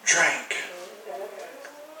you drink.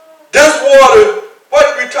 This water,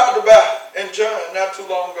 what we talked about in John not too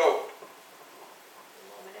long ago.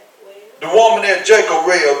 The woman that Jacob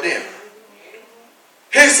railed in.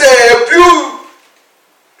 He said, if you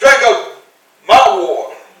drink of my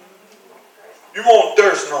water, you won't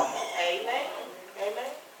thirst no more. Amen. Amen.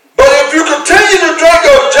 But if you continue to drink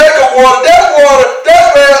of Jacob water, that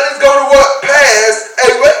well is going to what? Pass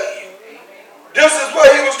away. This is what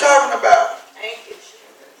he was talking about. Thank you.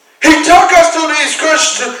 He took us to these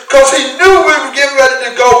scriptures because he knew we were getting ready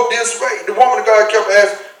to go this way. The woman of God kept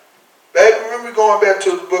asking, baby, when we going back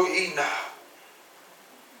to the book of Enoch?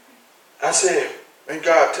 I said, when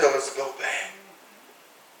God tell us to go back.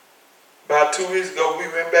 About 2 weeks ago, we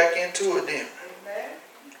went back into it then. Amen.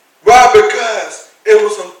 Why? Because it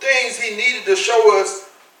was some things he needed to show us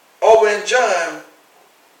over in John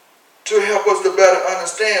to help us to better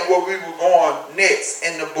understand where we were going next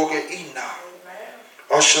in the book of Enoch.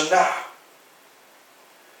 Or Shana.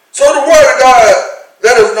 So the word of God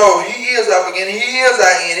let us know he is our beginning, he is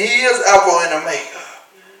our end, he is Alpha and Omega.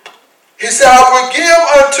 He said, I will give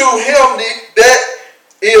unto him that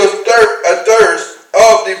is a thirst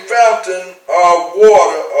of the fountain of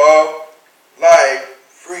water of life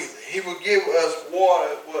freely. He will give us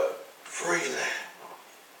water what? Freely.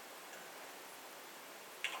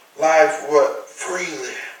 Life what?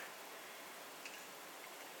 Freely.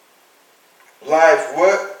 Life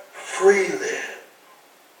what? Freely.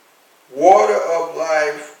 Water of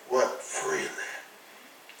life what? Freely.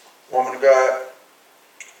 Woman of God,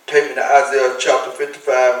 take me to Isaiah chapter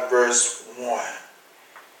 55 verse 1.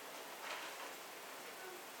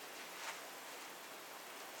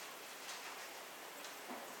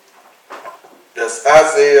 That's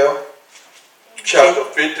Isaiah chapter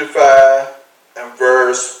 55 and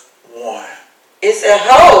verse 1. It said,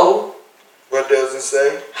 ho. What does it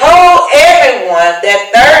say? Ho everyone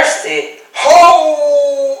that thirsted.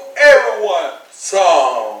 Ho everyone.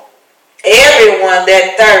 Song. Everyone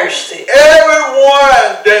that thirsted.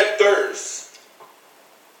 Everyone that thirsts.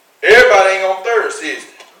 Everybody ain't gonna thirst, is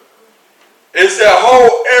it? It said,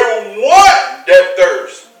 ho everyone that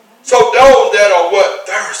thirsts. So those that are what?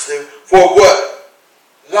 Thirsty for what?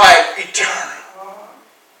 Life eternal.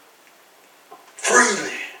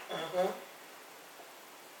 Freely.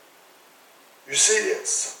 You see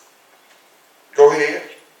this? Go ahead.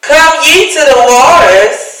 Come ye to the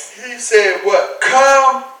waters. He said what?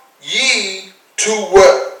 Come ye to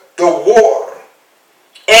what? The water.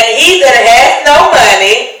 And he that hath no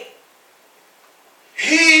money.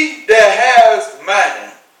 He that has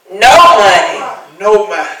money. No money. No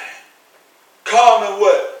money. Come and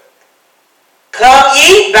what? Come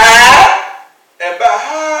ye buy. And by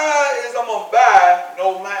how is I'm going to buy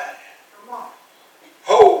no money?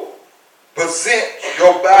 Ho. Present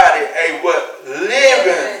your body a what?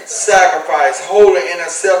 Living sacrifice, holy and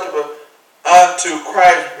acceptable unto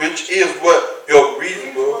Christ, which is what? Your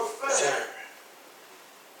reasonable service.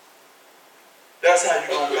 That's how you're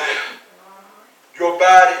going to buy. Your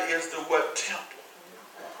body is the what? Temple.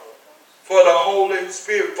 For the Holy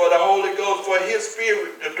Spirit, for the Holy Ghost, for his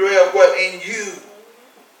Spirit to dwell what? In you.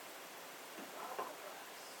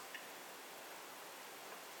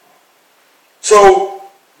 So,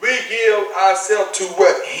 we give ourselves to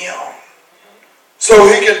what? Him. So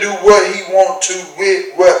he can do what he wants to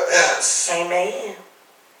with what? Us. Amen.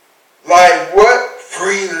 Like what?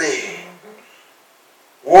 Freely.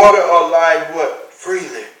 Water of life what?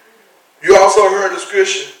 Freely. You also heard the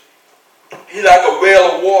scripture. He like a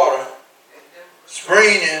well of water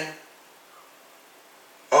springing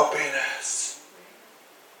up in us.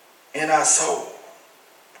 In our soul.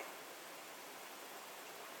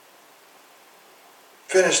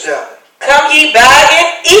 Finish that. Come ye buy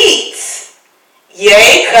and eat.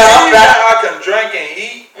 Yea, come buy. I can drink and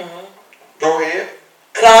eat. Go ahead.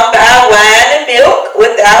 Come buy wine and milk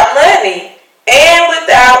without money and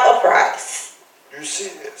without a price. You see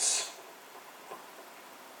this.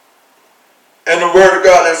 And the word of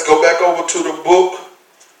God, let's go back over to the book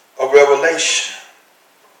of Revelation.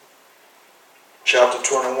 Chapter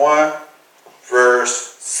 21,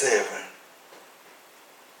 verse 7.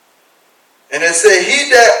 And it said, he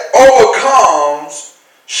that overcomes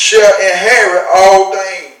shall inherit all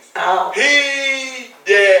things. Oh. He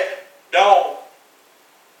that don't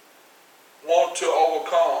want to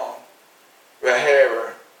overcome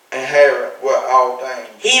will inherit what all things.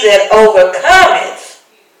 He that overcometh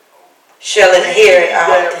shall inherit all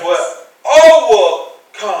That things. will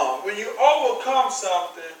overcome. When you overcome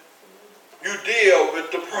something, you deal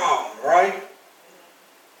with the problem, right?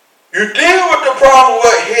 You deal with the problem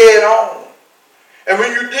head on. And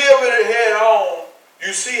when you deal with it head on,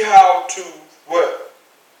 you see how to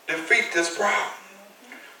defeat this problem.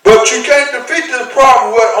 But you can't defeat this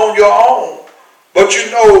problem on your own. But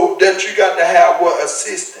you know that you got to have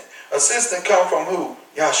assistant. Assistant come from who?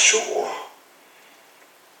 Yahshua.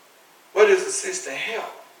 What is assistant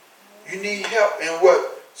help? You need help in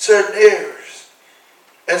certain areas.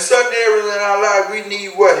 In certain areas in our life, we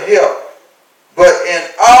need help. But in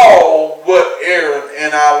all areas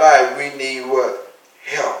in our life, we need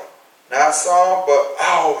help. Not some, but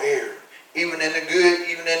all areas. Even in the good,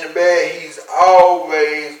 even in the bad, he's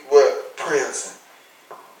always present.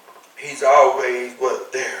 He's always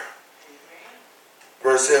there.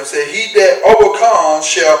 Verse 7 says, he that overcomes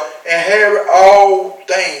shall inherit all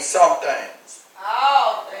things, some things.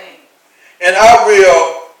 All things. And I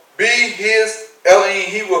will be his Elohim.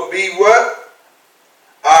 He will be what?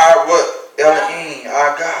 Our Elohim,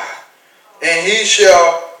 our God. And he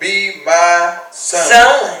shall be my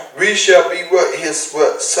son. We shall be his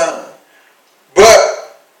son.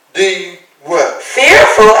 But the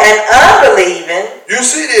fearful and unbelieving. You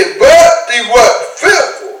see this? But the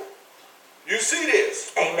fearful. You see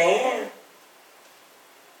this? Amen.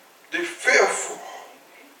 The fearful.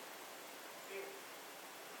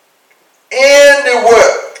 And the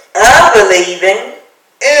unbelieving.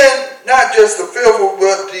 And not just the fearful,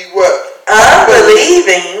 but the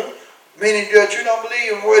unbelieving. Meaning that you don't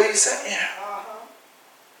believe in what he's saying.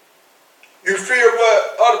 You fear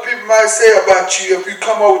what other people might say about you if you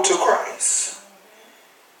come over to Christ.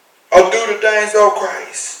 Or do the things of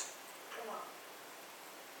Christ.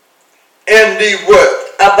 And the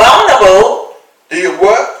what? Abominable. The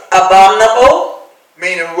what? Abominable.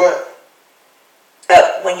 Meaning what?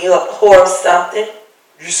 When you abhor something.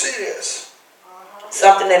 You see this?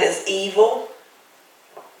 Something that is evil.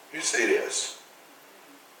 You see this?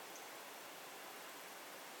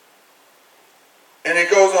 And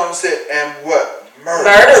it goes on and said, and what?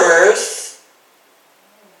 Murderers.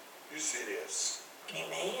 You see this?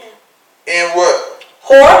 Amen. And what?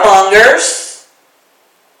 Whoremongers.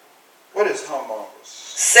 What is whoremongers?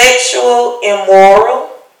 Sexual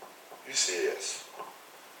immoral. You see this?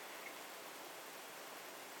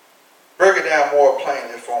 Break it down more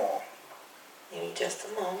plainly for them. Give me just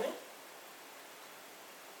a moment.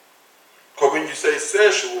 Because when you say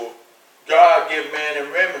sexual, God gives man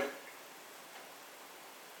and women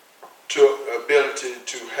to ability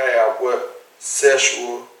to have what?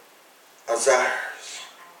 Sexual desires.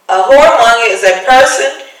 A whoremonger is a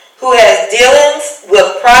person who has dealings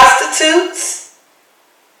with prostitutes,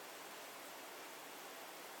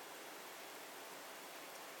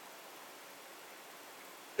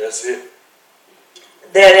 that's it.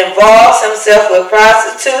 That involves himself with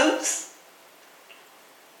prostitutes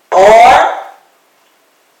or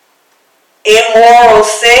immoral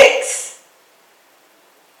sex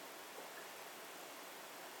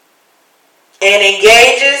and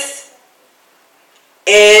engages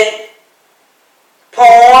in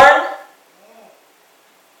porn.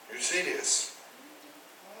 You see this?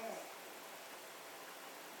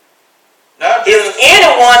 Not Is just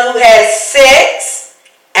anyone who has sex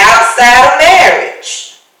outside of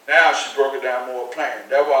marriage. now she broke it down more plain.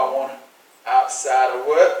 That's why I want outside of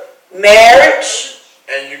what? Marriage.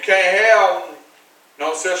 And you can't have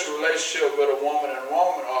no sexual relationship with a woman and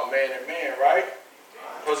woman or a man and man, right?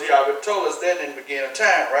 Because he already told us that in the beginning of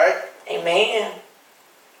time, right? Amen.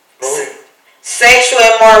 Go ahead. Sexual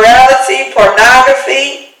immorality,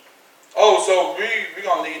 pornography. Oh, so we're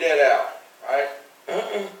going to leave that out, right?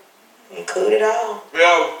 Include it all.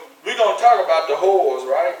 Well, we're going to talk about the whores,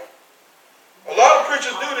 right? A lot of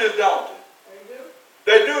preachers do this, don't they?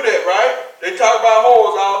 They do that, right? They talk about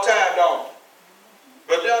whores all the time, don't they?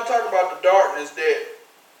 But they don't talk about the darkness that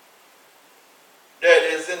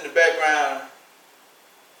is in the background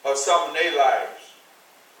of some of their lives.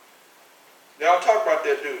 They don't talk about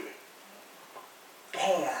that, do they?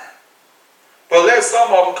 Porn. But let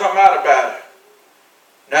some of them come out about it.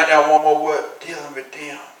 Now they want more what? Dealing with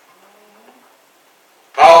them.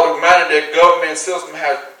 All the money that government system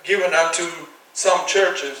has given unto some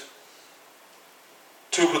churches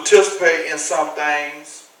to participate in some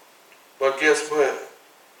things. But guess what?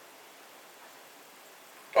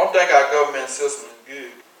 Don't think our government system is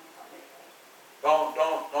good. Don't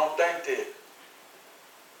think that.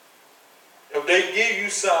 if they give you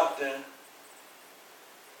something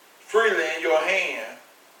freely in your hand,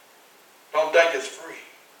 don't think it's free.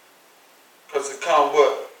 Because it comes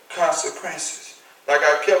with consequences. Like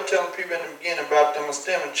I kept telling people in the beginning about them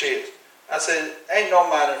stimulus checks. I said, ain't no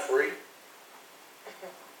money free.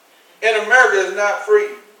 In America, it's not free.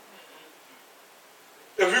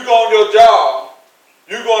 If you go on your job,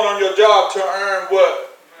 you're going on your job to earn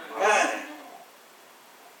what? Money.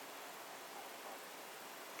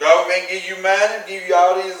 Government give you money, give you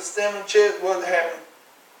all these stimulus checks. What happened?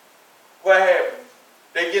 What happened?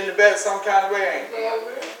 They getting it back some kind of way, ain't they?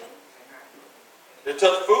 They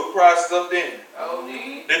took the food prices up, didn't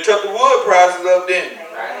they? They took the wood prices up, didn't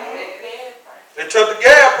they? They took the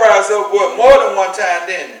gas price up, what, more than one time,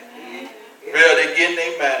 didn't they? Well, they getting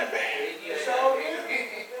their money back.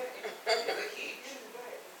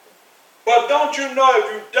 But don't you know,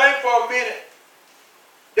 if you think for a minute,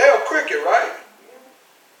 they're crooked, right?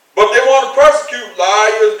 But they want to persecute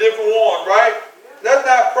liars, different ones, right? That's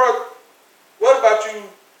not what about you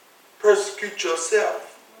persecute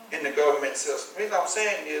yourself in the government system? The reason I'm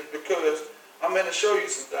saying is because I'm going to show you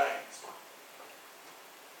some things.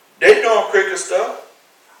 They doing crooked stuff.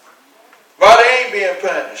 Why they ain't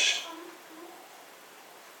being punished?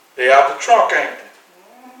 They out the trunk, ain't they?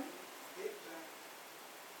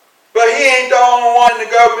 But he ain't the only one in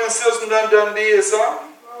the government system that done did something.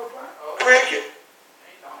 Cricket.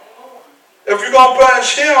 If you're going to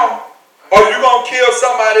punish him, or you're going to kill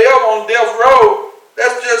somebody else on death row,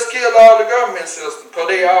 let's just kill all the government system, because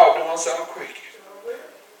they all doing something cricket.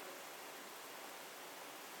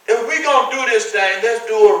 If we're going to do this thing, let's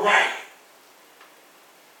do it right.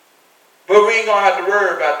 But we ain't going to have to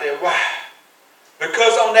worry about that. Why?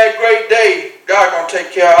 Because on that great day, God going to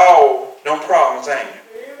take care of all them problems, ain't it?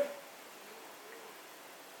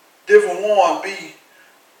 Different one be,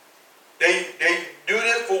 they do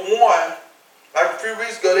this for one. Like a few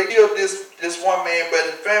weeks ago, they killed this one man, but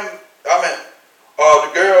his family,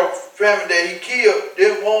 the girl family that he killed,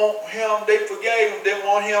 didn't want him, they forgave him, didn't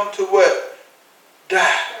want him to what?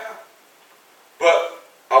 Die. But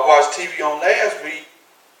I watched TV on last week,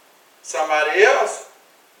 somebody else,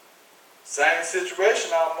 same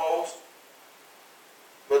situation almost,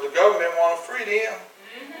 but the government want to free them.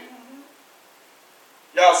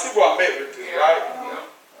 Y'all see where I met with this, right?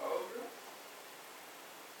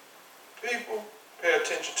 People, pay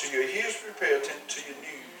attention to your history, pay attention to your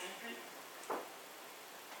news.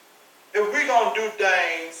 If we're going to do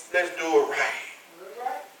things, let's do it right.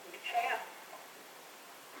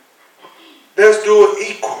 Let's do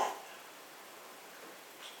it equal.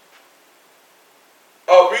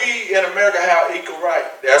 Oh, we in America have equal right.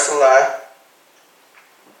 That's a lie.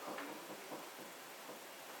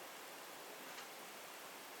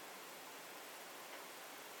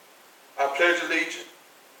 I pledge allegiance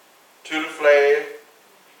to the flag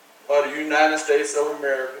of the United States of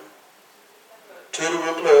America, to the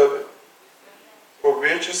republic for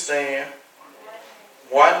which it stands,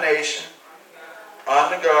 one nation,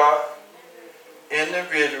 under God,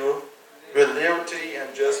 individual, with liberty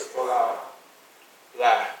and justice for all.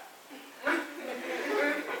 Lie.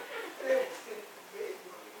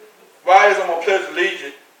 Why is I'm going to pledge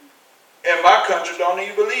allegiance and my country don't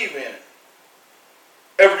even believe in it?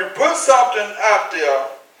 If you put something out there,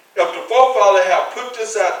 if the forefathers have put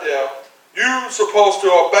this out there, you're supposed to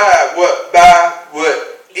abide by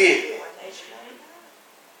what is.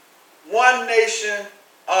 One nation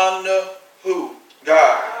under who?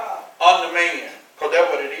 God. Under man. Because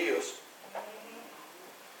that's what it is.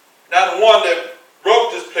 Now the one that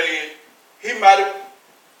wrote this pledge, he might have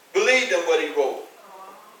believed in what he wrote.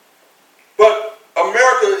 But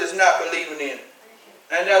America is not believing in it.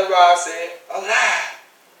 And that's why I said a lie.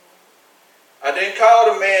 I didn't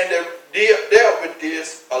call the man that dealt with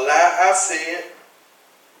this a lie. I said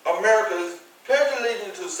America is pledging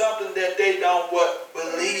allegiance to something that they don't what?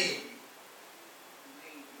 Believe.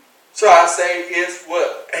 So I say it's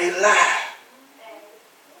what? A lie.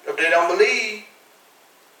 If they don't believe,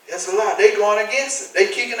 it's a lie. They going against it.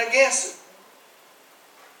 They kicking against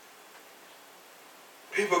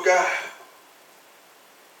it. People of God.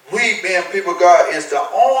 We being people of God is the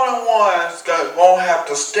only ones that won't have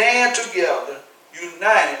to stand together,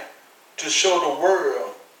 united, to show the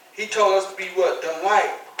world. He told us to be what? The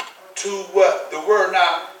light to what? The world.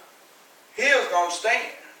 Now, his going to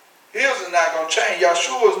stand. His is not going to change.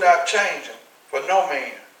 Yahshua is not changing for no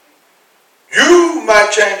man. You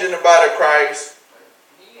might change in the body of Christ.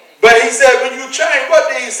 But he said when you change,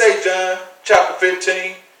 what did he say, John chapter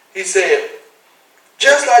 15? He said,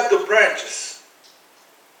 just like the branches.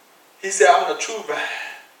 He said, I'm the true vine.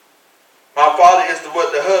 My Father is the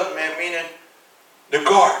what? The husbandman, meaning the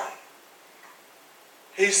garden.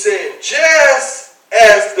 He said, just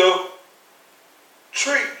as the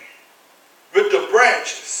tree with the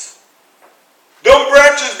branches, them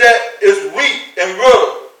branches that is weak and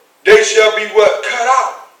brittle, they shall be what? Cut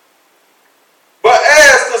out. But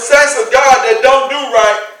as the saints of God that don't do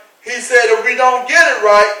right, he said if we don't get it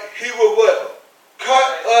right, he will what?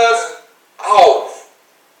 Cut us off.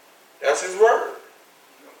 That's his word.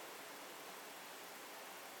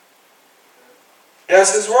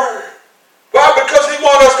 That's his word. Why? Because he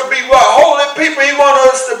wants us to be what? Holy people. He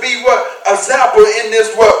wants us to be what? Example in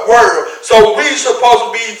this what? World. So we're supposed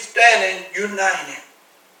to be standing united.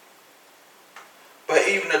 But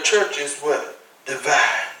even the church is what?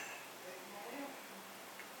 Divided.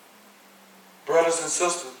 Brothers and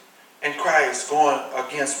sisters in Christ going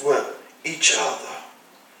against what? Each other.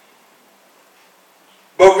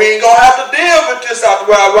 But we ain't going to have to deal with this out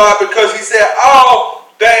the wild ride because he said all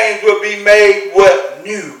things will be made what?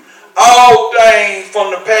 New. All things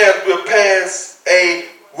from the past will pass a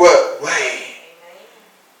what? Way.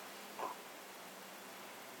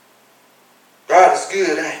 God is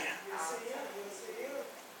good, ain't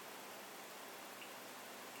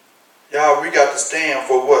he? Y'all, we got to stand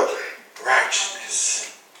for what?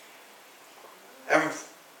 Righteousness.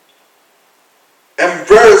 And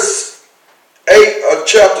verse 8 of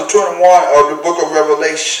chapter 21 of the book of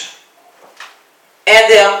Revelation.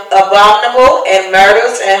 And the abominable and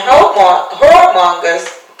murderers and whoremongers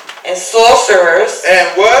and sorcerers.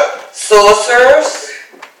 And what? Sorcerers.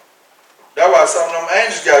 That's why some of them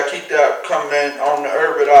angels got to keep that coming on the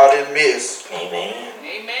earth with all this mist. Amen.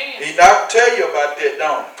 Amen. He not tell you about that,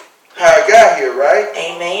 don't he? How I got here, right?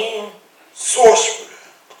 Amen. Sorcerer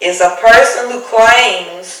is a person who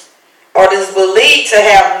claims or is believed to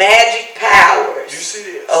have magic powers. You see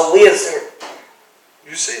this? A wizard.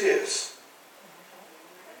 You see this?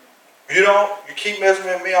 You keep messing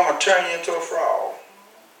with me, I'm going to turn you into a frog.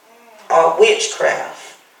 Or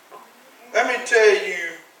witchcraft. Let me tell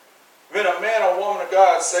you, when a man or woman of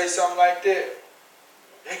God say something like that,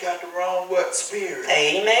 they got the wrong what? Spirit.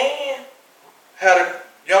 Amen. Had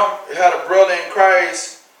a brother in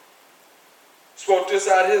Christ spoke this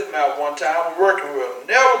out of his mouth one time. I was working with him.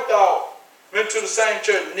 Never thought, went to the same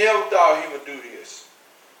church, never thought he would do this.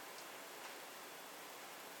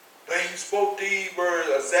 But he spoke these words,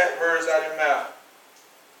 exact words out of his mouth.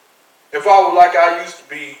 If I was like I used to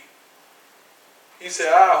be, he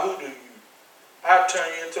said, I'll hoodoo you. I'll turn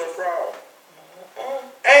you into a frog.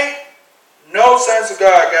 Ain't no saints of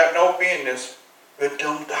God got no business with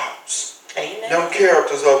them thoughts. Amen. Them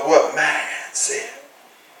characters of what man said.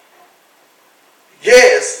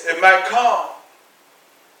 Yes, it might come.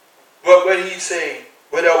 But what he say,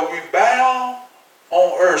 whatever we bound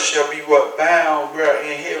on earth shall be what? Bound where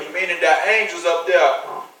in heaven. Meaning that angels up there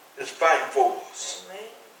is fighting for us. Amen.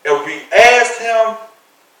 If we ask him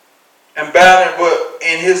and bound in what?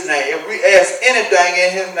 In his name. If we ask anything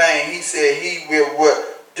in his name, he said he will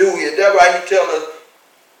what? Do it. That's why he tell us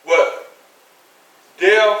what?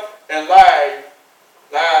 Death and lies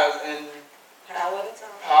in power of the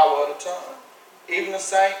tongue. Power of the tongue. Even the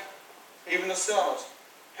saint, even the sinners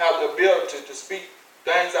have the ability to speak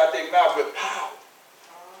things out their mouth with power.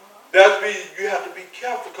 You have to be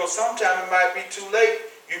careful because sometimes it might be too late.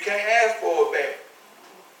 You can't ask for it back.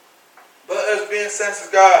 But as being saints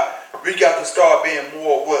of God, we got to start being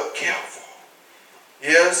more what? Careful.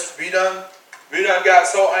 Yes, we done got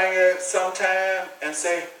so angry sometimes and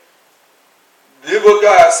say, this what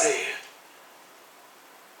God said.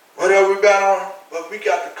 Whatever we got on, but we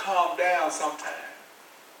got to calm down sometimes.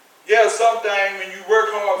 Yeah, some things when you work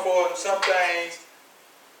hard for it, and some things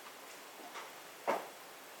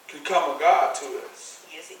can come a God to us.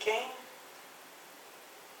 Yes, it can.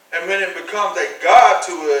 And when it becomes a God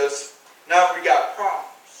to us, now we got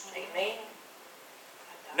problems. Amen.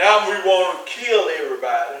 Now we want to kill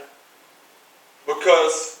everybody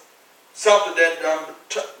because something that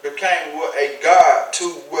became what? A God to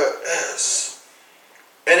what? Us.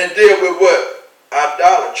 And it deal with what?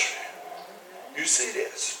 Idolatry. You see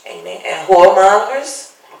this. Amen. And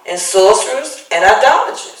whoremongers and sorcerers and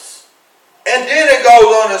idolaters. And then it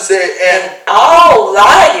goes on and say, and all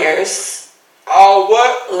liars. All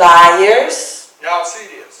what? Liars. Y'all see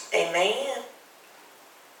this. Amen.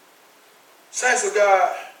 Saints of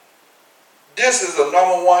God, this is the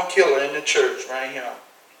 #1 killer in the church right here.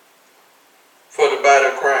 For the body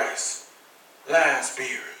of Christ. Lying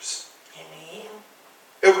spirits. Amen.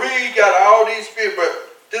 If we got all these spirits, but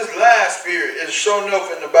this lying spirit is showing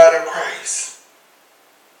up in the body of Christ.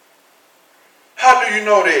 How do you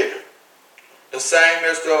know that? The same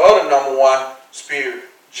as the other #1 spirit,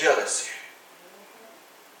 jealousy.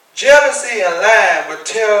 Jealousy and lying would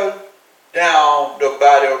tell down the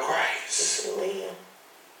body of Christ.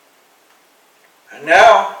 And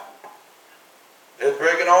now, let's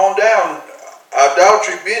break it on down.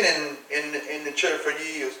 Idolatry been in the church for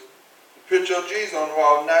years. The picture of Jesus on the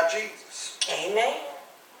wall, not Jesus. Amen.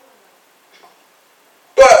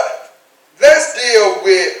 But let's deal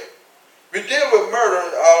with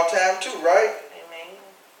murder all the time too, right? Amen.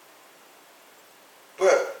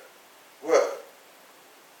 But what?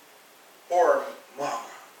 Whoremonger.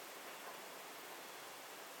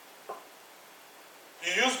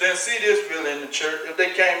 You used to see this really in the church. If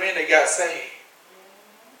they came in, they got saved.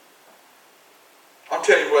 I'm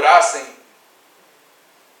telling you what I seen.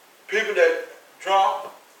 People that drunk,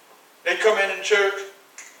 they come in the church,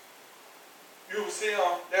 you will see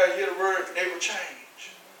them, they'll hear the word, and they will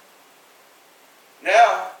change.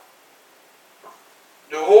 Now,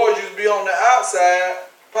 the whores used to be on the outside,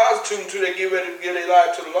 prostituting until they get ready to give their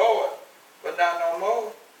life to the Lord, but not no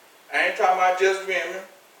more. I ain't talking about just women.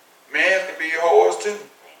 Men can be whores too.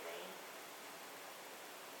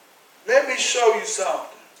 Let me show you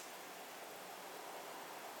something.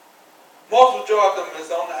 Most of them is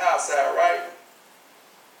on the outside, right?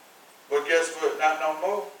 But guess what? Not no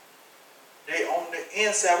more. They on the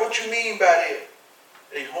inside. What you mean by that?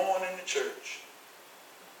 They horn in the church.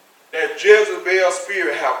 That Jezebel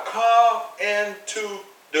spirit have come into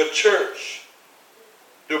the church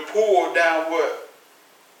to pull down what?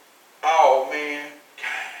 All mankind.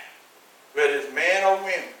 Whether it's man or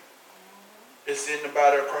women, it's in the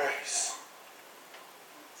body of Christ.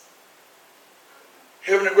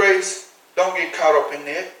 Heaven and grace, don't get caught up in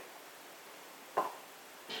that.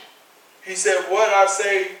 He said, what I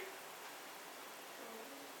say,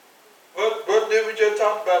 what did we just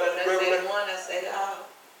talk about in the Revelation? One, I said all.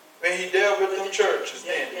 When he dealt with them churches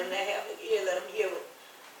then. Them that have an ear, let them hear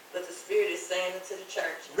what the Spirit is saying to the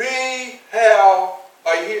church. We have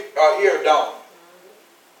our ear, don't we?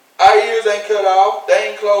 Our ears ain't cut off. They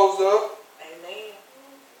ain't closed up. Amen.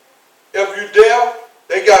 If you deaf,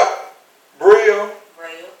 they got braille.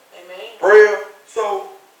 Amen. Braille. So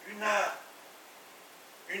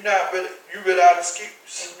you without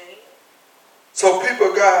excuse. Amen. So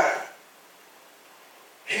people of God,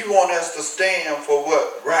 he wants us to stand for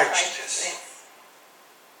what? Righteousness.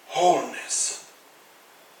 Holiness.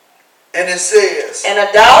 And it says, and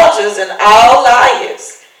idolaters and all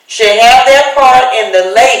liars shall have their part in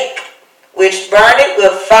the lake which burneth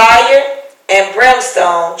with fire and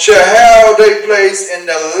brimstone. Shall have their place in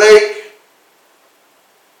the lake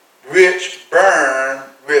which burn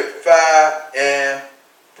with fire and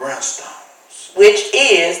brimstones. Which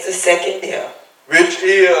is the second death. Which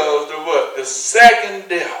is the what? The second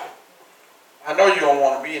death. I know you don't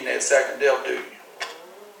want to be in that second death, do you?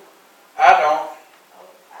 I don't.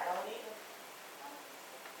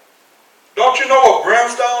 Don't you know what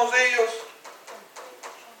brimstones is?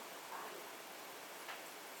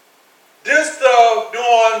 This stuff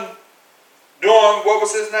during what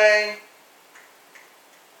was his name?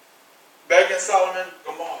 Back in Solomon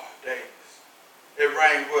Gomorrah days. It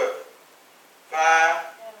rained what? Fire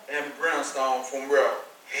and brimstone from where?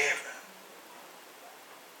 Heaven.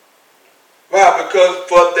 Why? Because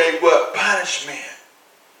for they what? Punishment.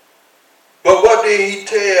 But what did he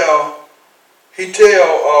tell? He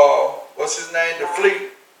tell what's his name? The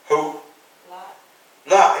fleet. Who?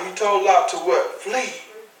 Lot. He told Lot to what? Flee.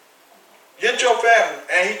 Get your family.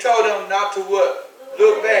 And he told them not to what?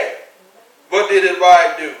 Look back. What did his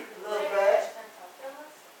wife do? Look back.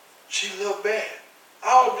 She looked back.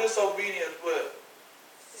 All disobedience what?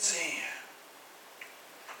 Sin.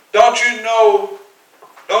 Don't you know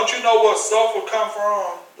what sulfur come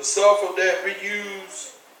from? The sulfur that we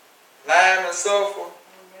use, lime and sulfur.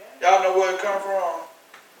 Y'all know where it come from?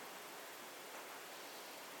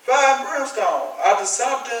 Fire and brimstone. After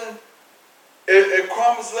something, it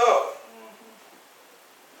crumbles up.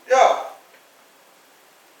 Yeah.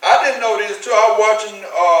 I didn't know this too. I was watching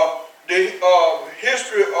the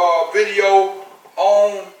history video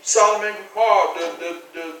on Solomon and Gomorrah,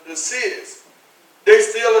 the cities. They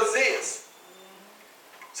still exist.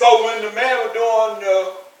 So when the man was doing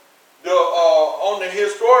on the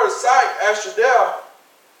historic site, actually there,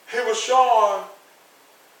 he was showing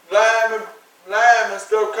lime and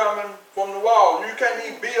stuff coming from the wall. You can't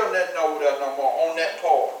even build nothing over there no more on that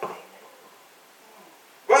part.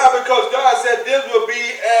 Why? Because God said this will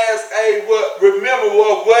be as a remember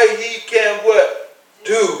what he can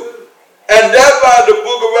do. And that's why the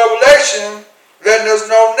book of Revelation letting us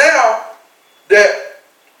know now that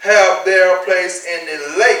have their place in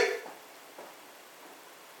the lake.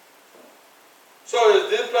 So is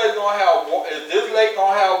this place gonna have water? Is this lake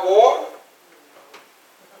gonna have water?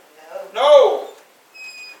 No.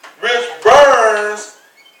 Which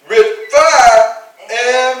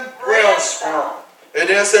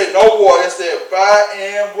said no water. It said fire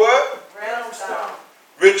and what? Brimstone.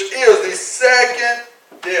 Which is the second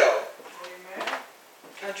death. Amen.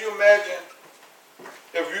 Can't you imagine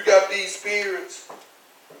if you got these spirits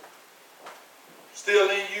still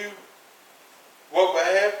in you, what would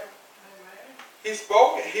happen? Amen. He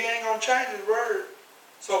spoke it. He ain't going to change his word.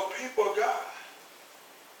 So people of God,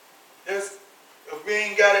 if we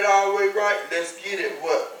ain't got it all the way right, let's get it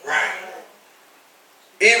what? Right.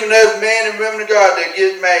 Even as men and women of God that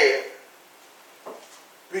get mad,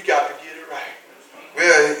 we got to get it right.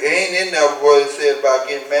 Well, it ain't in there what it says about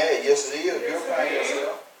getting mad. Yes, it is. You'll find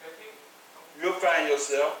yourself. You'll find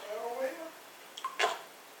yourself.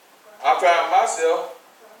 I found myself.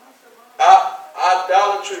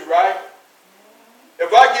 Idolatry, right?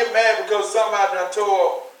 If I get mad because somebody done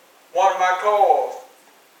tore one of my cars,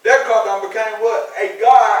 that car done became what? A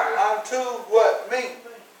God unto what? Me.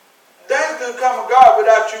 Things can come of God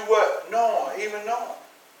without you what? Knowing, even knowing.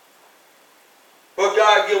 But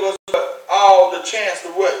God give us all the chance to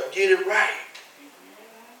what? Get it right.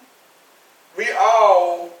 We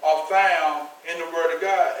all are found in the Word of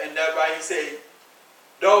God. And that's why he said,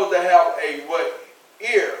 those that have a what?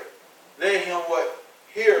 Ear, let him what?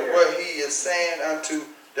 Hear what he is saying unto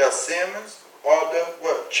the assemblies or the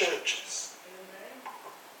what? Churches.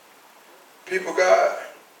 People, God.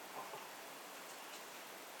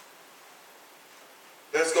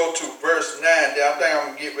 Let's go to verse 9. I think I'm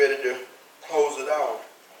going to get ready to close it out.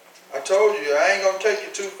 I told you, I ain't going to take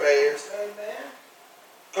you too fast. Amen.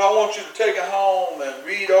 I want you to take it home and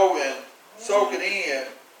read over and soak it in.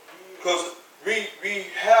 Because we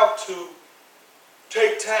have to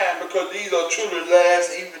take time, because these are truly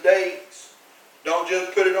last evil days. Don't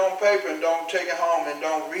just put it on paper and don't take it home and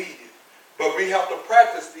don't read it. But we have to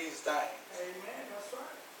practice these things. Amen. That's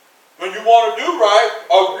right. When you want to do right,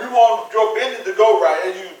 or you want your business to go right,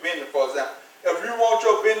 let's use business for example. If you want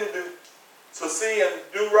your business to succeed and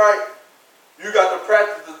do right, you got to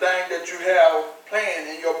practice the thing that you have planned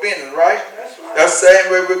in your business, right? That's right. That's the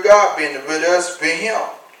same way with God business, with us, with Him.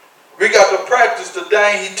 We got to practice the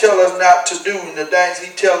things He tell us not to do and the things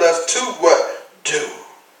He tell us to what? Do.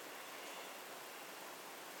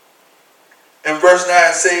 And verse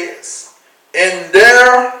 9 says, and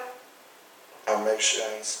there, I'll make sure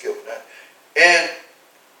I ain't skipping that. And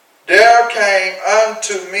there came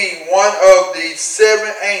unto me one of the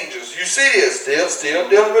 7 angels. You see this, still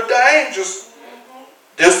dealing with the angels.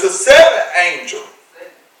 This is the 7th angel,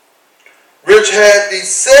 which had the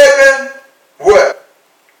 7 what?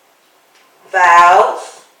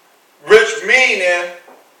 Vows. Which meaning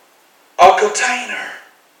a container.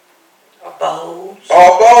 Or bowls.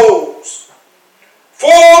 Or bowls.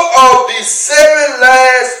 Full of the 7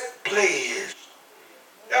 last plagues.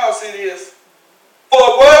 Y'all see this? For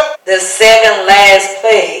what? The 7 last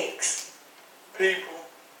plagues. People.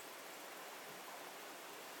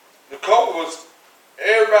 The COVID was,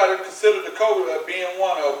 everybody considered the COVID as being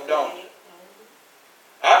one of them, don't you?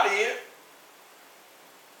 I did.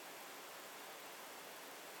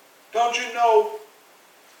 Don't you know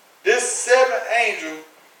this 7th angel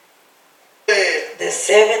had The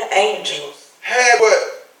 7 angels. had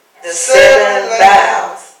what? The 7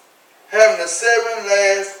 vows. Having the 7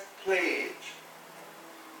 last pledge.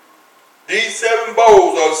 These 7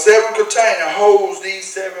 bowls or 7 container holds these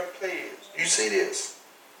 7 pledges. You see this?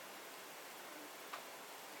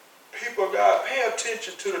 People of God, pay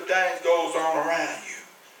attention to the things goes on around you.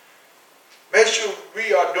 Make sure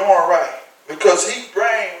we are doing right. Because He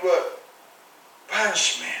bring what?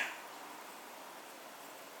 Punishment.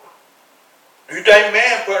 You think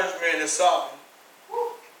man punishment is something?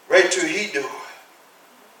 Wait till He do it.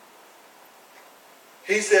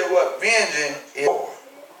 He said what? Vengeance is Lord.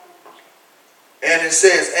 And it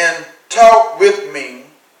says, and talk with me.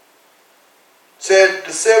 Said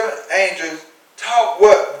the 7th angels talk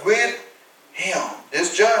what? With him.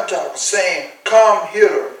 This John talking, saying, come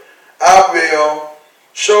hither. I will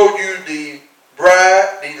show you the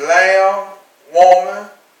bride, the lamb, woman.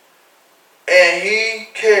 And he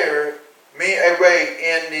carried me away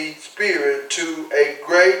in the spirit to a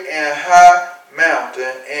great and high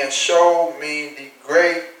mountain, and showed me the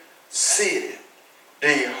great city,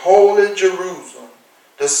 the holy Jerusalem,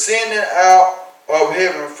 descending out of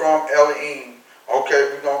heaven from Elohim. Okay,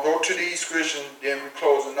 we're going to go to these scriptures, then we're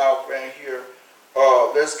closing out right here.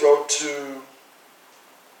 Let's go to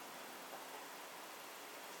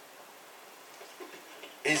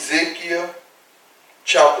Ezekiel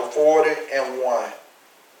chapter 40:1.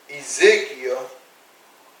 Ezekiel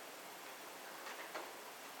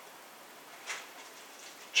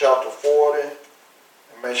chapter 40, and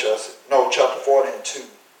make sure I say, no, chapter 40:2.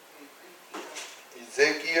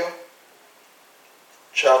 Ezekiel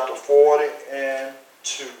chapter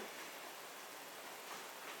 40:2.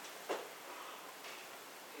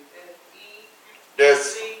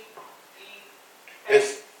 That's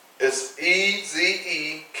it's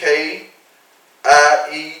Ezekiel.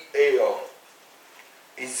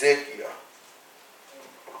 Ezekiel.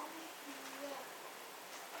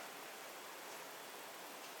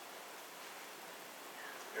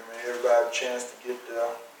 Give me everybody a chance to get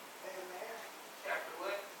there.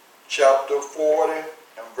 Chapter 40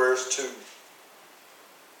 and verse 2.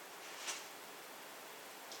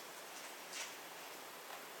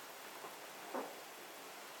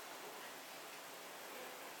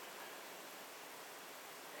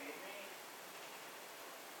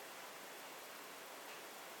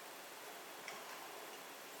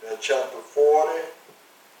 Chapter 40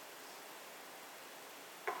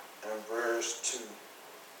 and verse 2.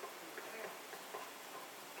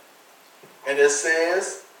 And it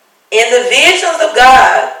says, in the visions of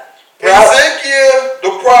God, Ezekiel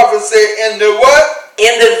the prophet said, in the what?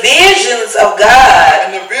 In the visions of God,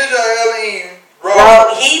 in the vision of Elohim,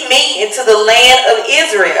 brought he me into the land of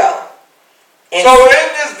Israel. And so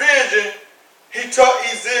in this vision, he took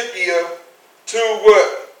Ezekiel to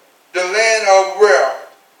what? The land of where?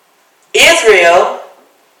 Israel,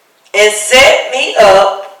 and set me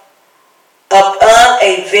up upon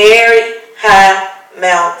a very high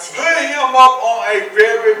mountain. Put him up on a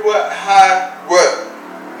very what? High what?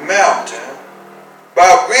 Mountain,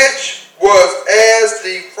 by which was as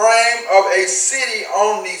the frame of a city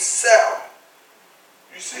on the south.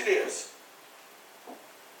 You see this?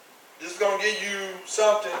 This is going to give you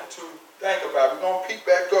something to think about. We're going to pick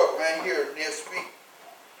back up right here next week.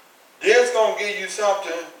 This is going to give you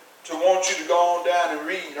something to want you to go on down and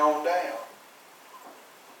read on down.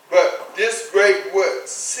 But this great what?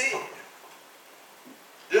 City.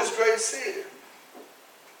 This great city.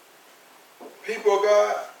 People of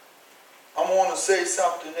God, I want to say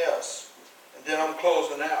something else. And then I'm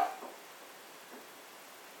closing out.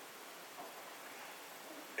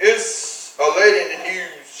 It's a lady in the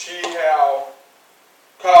news. She had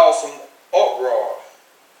caused some uproar.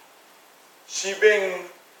 She been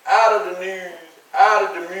out of the news, out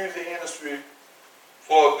of the music industry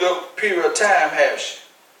for a good period of time, has she?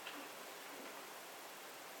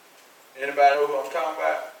 Anybody know who I'm talking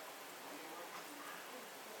about?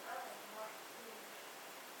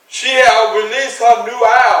 She had released her new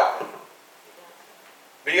album,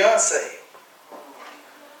 Beyonce.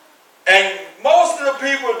 And most of the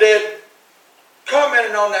people that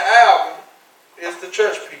commented on the album is the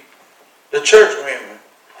church people, the church women.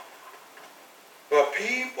 But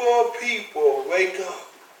people, wake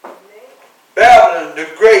up. Babylon the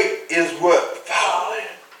Great is what?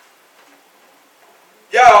 Falling.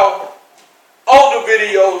 Y'all, on the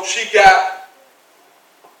video, she got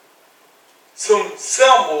some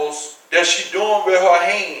symbols that she doing with her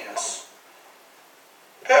hands.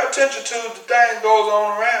 Pay attention to the things goes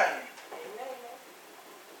on around you.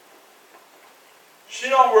 She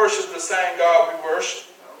don't worship the same God we worship.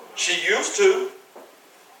 She used to.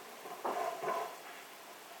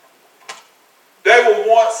 They were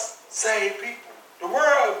once saved people. The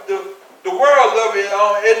world love it.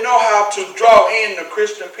 It know how to draw in the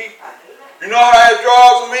Christian people. You know how it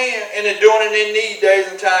draws them in, and they're doing it in these days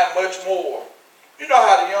and time much more. You know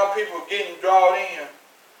how the young people are getting drawn in.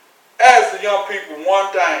 Ask the young people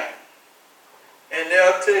one thing, and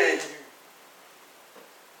they'll tell you,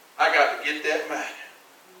 I got to get that money.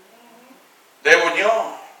 They were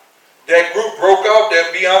young. That group broke off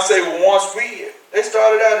that Beyonce was once with. They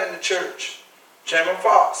started out in the church. Jamie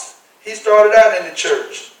Foxx, he started out in the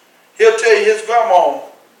church. He'll tell you his grandma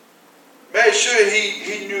made sure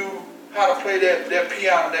he knew how to play that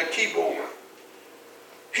piano, that keyboard.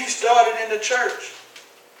 He started in the church.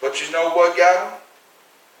 But you know what got him?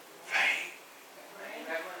 Fame.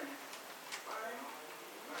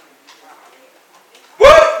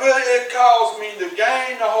 What will it cost me to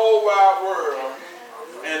gain the whole wide world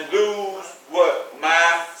and lose what?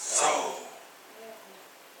 My soul.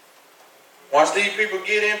 Once these people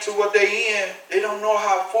get into what they in, they don't know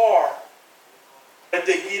how far that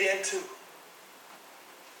they get into.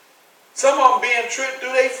 Some of them being tricked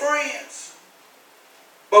through their friends.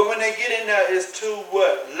 But when they get in there, it's too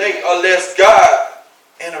what? Late, unless God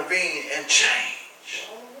intervene and change.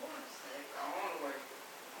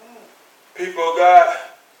 People of God,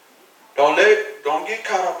 don't get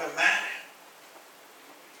caught up in money.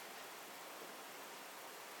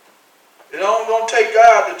 It don't take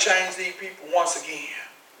God to change these people once again.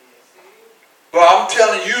 But I'm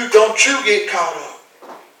telling you, don't you get caught up.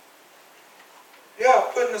 Yeah,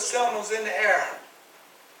 putting the symbols in the air.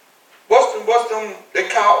 What's them, they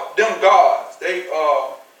call them gods. They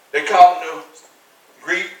call them the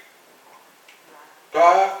Greek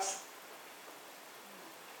gods.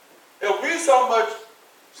 If we so much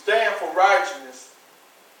stand for righteousness,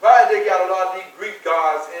 why they got a lot of these Greek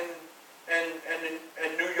gods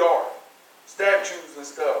in New York, statues and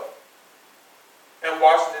stuff, and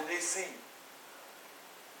Washington D.C.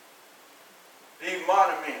 These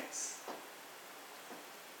monuments,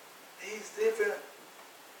 these different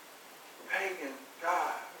pagan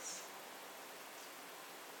gods.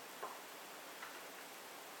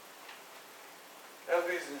 That's the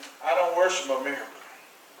reason I don't worship America.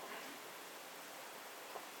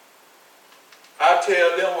 I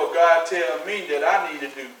tell them what God tells me that I need to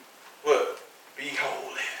do. What? Be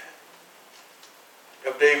holy.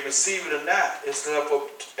 If they receive it or not, it's left up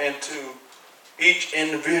into each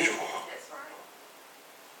individual. That's right.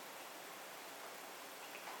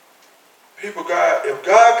 People, God, if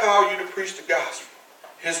God called you to preach the gospel,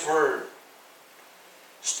 His word,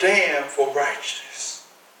 stand for righteousness.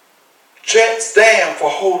 Stand for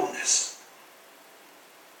holiness.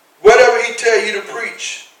 Whatever He tell you to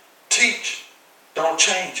preach, teach, don't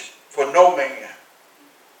change it for no man.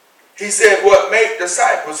 He said, what? Make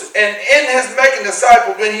disciples. And in His making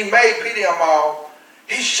disciples, when He made Peter and them all,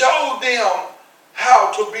 He showed them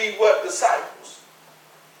how to be what? Disciples.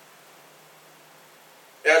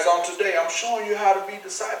 As on today, I'm showing you how to be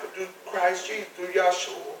disciples through Christ Jesus, through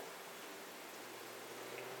Yahshua.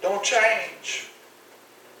 Don't change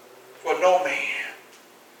for no man.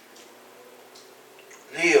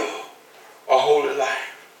 Live a holy life.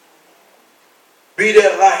 Be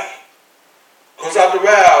that light. Because after a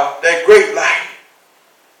while, that great light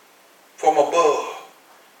from above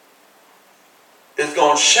is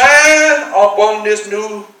going to shine up on this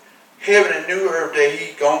new heaven and new earth that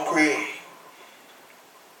He's going to create.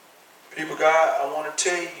 People, God, I want to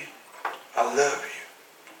tell you, I love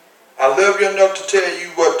you. I love you enough to tell you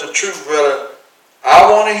what the truth, whether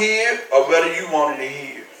I want to hear or whether you wanted to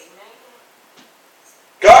hear.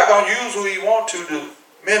 God going to use who He wants to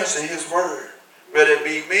minister His word. Whether it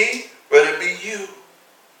be me, whether it be you.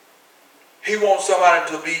 He wants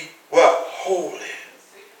somebody to be what? Holy.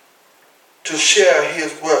 To share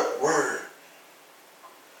His what? Word.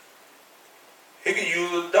 He can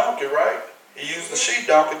use a donkey, right? He used the sheep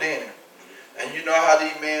donkey, didn't he? And you know how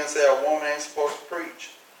these men say a woman ain't supposed to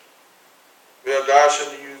preach. Well, God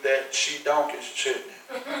shouldn't have used that she donkey, shouldn't he?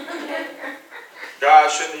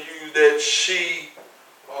 God shouldn't have used that she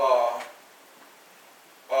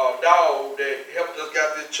dog that helped us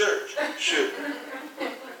got this church, shouldn't he?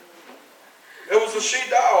 It was a she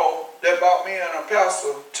dog that brought me and a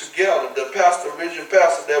pastor together, the pastor, original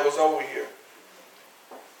pastor that was over here.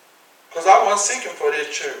 Because I wasn't seeking for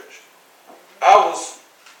this church. I was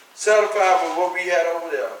satisfied with what we had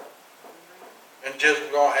over there. And just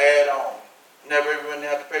going to add on. Never even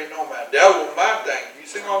have to pay no man. That was my thing. You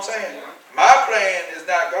see what I'm saying? My plan is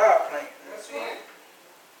not God's plan. That's right.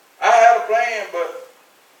 I had a plan, but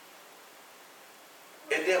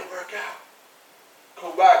it didn't work out.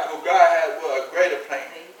 Because God had a greater plan.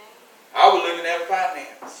 I was looking at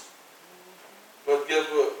finance. But guess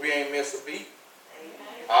what? We ain't missed a beat.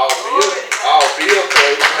 Our bill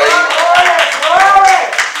paid.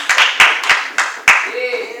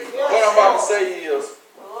 What I'm about to say is,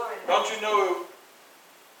 don't you know,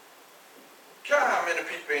 count how many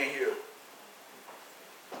people in here.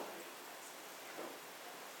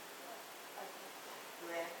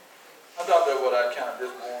 I thought that's what I counted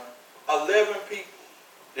this morning. 11 people.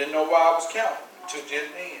 Didn't know why I was counting until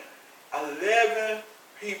just then. 11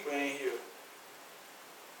 people in here.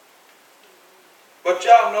 But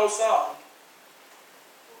y'all know something.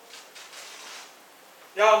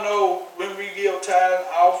 Y'all know when we give tithe and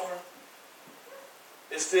offering,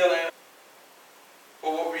 it's still in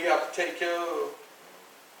for what we have to take care of.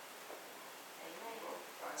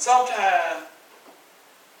 Sometimes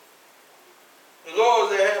the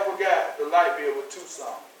Lord that have got the light bill with 2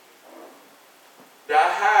 something. The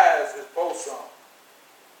highest is 4 something.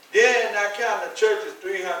 Then I count the church is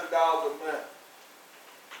 $300 a month.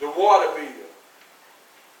 The water bill,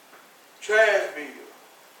 trash bill,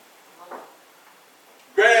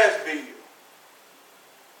 grass bill.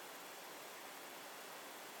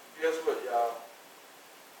 Guess what, y'all?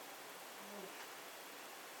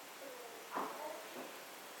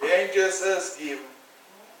 It ain't just us giving,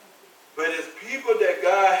 but it's people that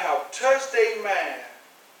God have touched their mind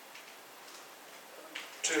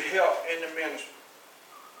to help in the ministry.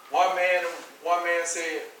 One man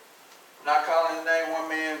said, not calling his name,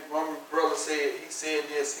 one brother said, he said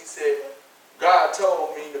this, he said, God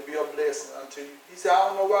told me to be a blessing unto you. He said, I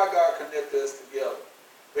don't know why God connected us together.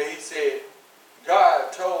 But he said,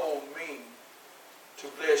 God told me to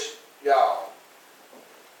bless y'all.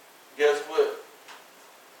 Guess what?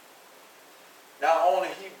 Not only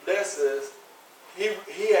he blesses, he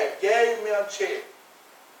had gave me a check,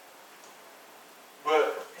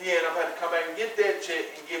 but he ended up having to come back and get that check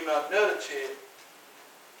and give me another check.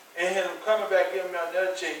 And him coming back giving me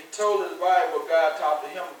another check, he told his wife what God talked to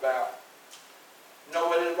him about. You know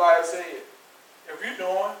what his wife said? If you're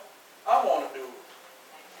doing, I want to do it.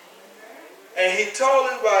 And he told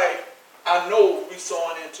his wife, I know we're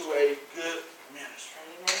sowing into a good ministry.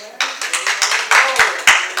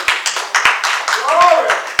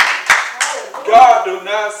 Glory. God do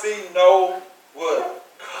not see no what?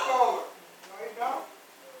 Color. No, he don't.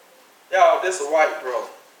 Y'all, this a white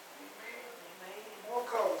brother. No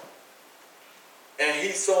color. And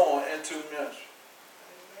he's sowing into ministry.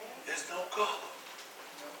 There's no color.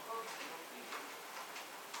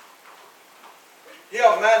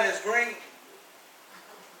 Yeah, mine is green.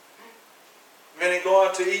 When he go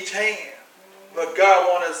into each hand. But God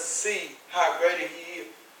wants us to see how great he is.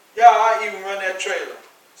 Yeah, I even run that trailer.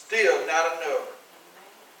 Still not enough.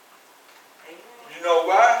 You know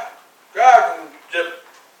why? God can just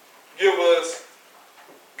give us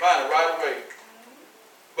money right away.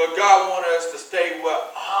 But God wants us to stay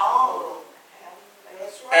what? Humble.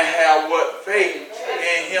 And have what? Faith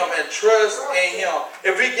in him and trust in him.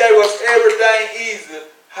 If he gave us everything easy,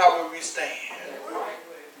 how would we stand?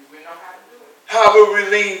 How would we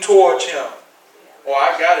lean towards him? Oh,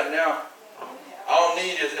 I got it now. I don't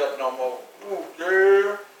need his help no more. Ooh,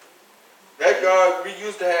 girl. That God we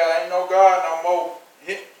used to have ain't no God no more.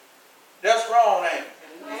 That's wrong, ain't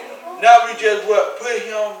it? Now we just what? Put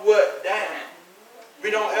him what? Down. We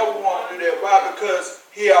don't ever want to do that. Why? Because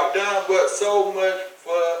he have done what? So much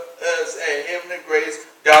for us at Heavenly Grace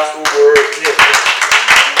Gospel Word Ministries.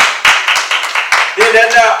 Then that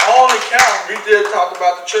not only count, we just talked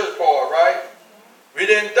about the church part, right? We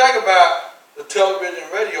didn't think about the television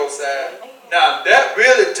and radio side. Now that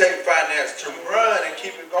really take finance to run and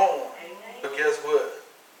keep it going. But guess what?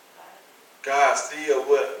 God's still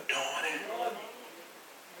what? Doing it.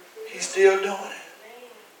 He's still doing it.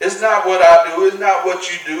 It's not what I do. It's not what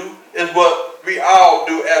you do. It's what we all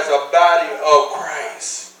do as a body of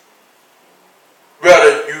Christ.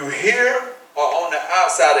 Whether you here or on the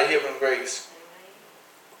outside of Heaven Grace.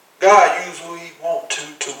 God uses who he wants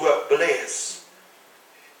to what? Bless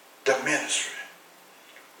the ministry.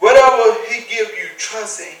 Whatever he gives you,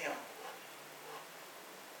 trust in him.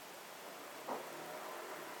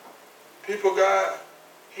 People, God,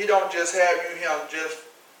 he don't just have you here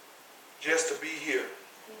just to be here.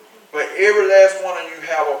 But every last one of you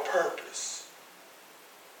have a purpose.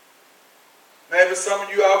 Maybe some of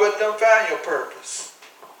you already done find your purpose.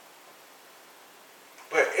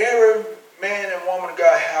 But every man and woman of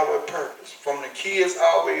God have a purpose. From the kids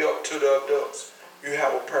all the way up to the adults. You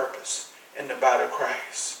have a purpose in the body of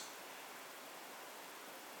Christ.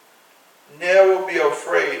 Never be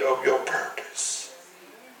afraid of your purpose.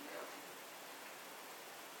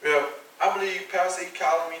 Well, I believe Pastor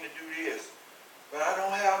calling me to do this. But I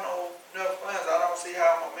don't have enough funds. I don't see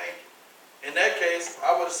how I'm going to make it. In that case,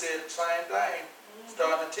 I would have said the same thing.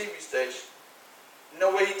 Starting a TV station. You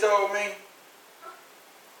know what he told me?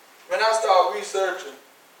 When I started researching,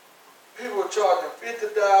 people were charging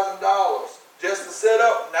 $50,000 just to set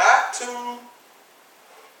up, not to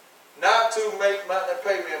make monthly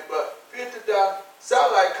payment, but $50,000.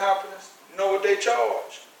 Satellite companies, you know what they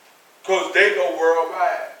charge? Because they go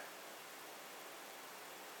worldwide.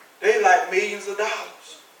 They like millions of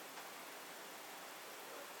dollars.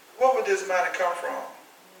 Where would this money come from?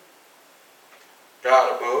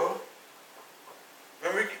 God above.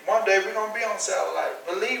 One day we're going to be on satellite.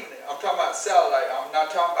 Believe me, I'm talking about satellite. I'm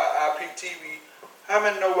not talking about IPTV. How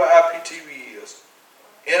many know what IPTV is?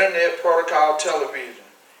 Internet Protocol Television.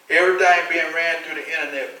 Everything being ran through the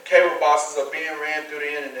internet. Cable boxes are being ran through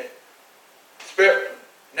the internet. Spectrum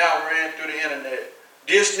now ran through the internet.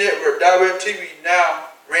 Dish Network, DirecTV now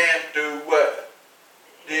ran through what?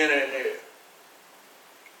 The internet.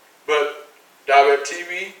 But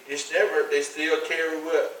DirecTV, Dish Network, they still carry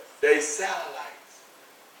what? They satellites.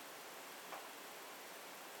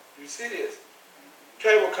 You see this?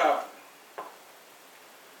 Cable company.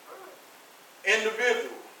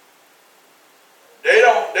 Individual. They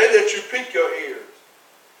let you pick your ears.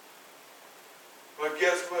 But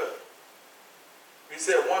guess what? We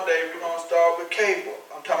said one day we're going to start with cable.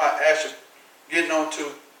 I'm talking about actually getting onto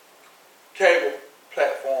cable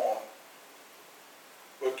platform.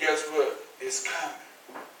 But guess what? It's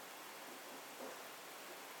coming.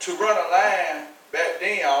 To run a line back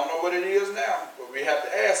then, I don't know what it is now, but we have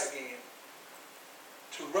to ask again.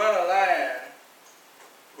 To run a line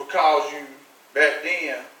will cause you back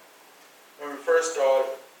then, when we first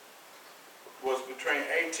started, was between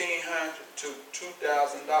 $1,800 to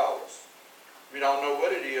 $2,000. We don't know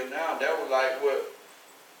what it is now. That was like what,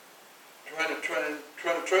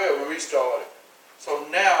 2012 when we started. So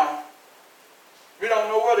now we don't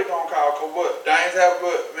know what it's gonna cost, cause what things have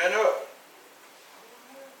went up.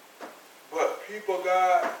 But people,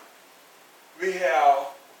 God, we have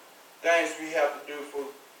things we have to do for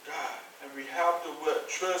God, and we have to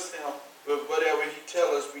trust Him with whatever He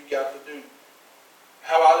tells us we got to do.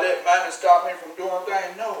 Have I let money stop me from doing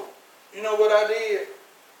things? No. You know what I did?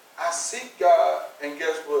 I seek God, and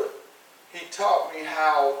guess what? He taught me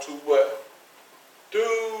how to what?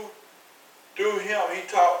 Through Him, He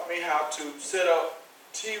taught me how to set up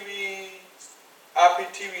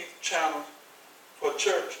IPTV channels for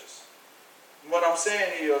churches. What I'm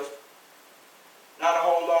saying is, not a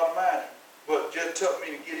whole lot of money, but just took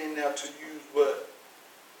me to get in there to use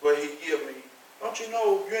what He give me. Don't you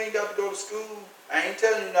know you ain't got to go to school? I ain't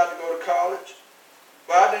telling you not to go to college.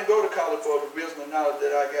 But I didn't go to college for the wisdom and knowledge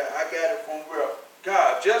that I got. I got it from where?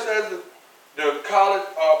 God. Just as the college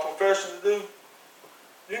professionals do.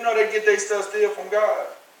 You know they get their stuff still from God.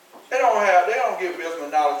 They don't get wisdom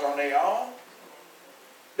and knowledge on their own.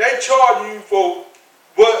 They charge you for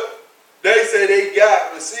what they say they got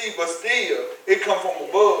and received, but still, it come from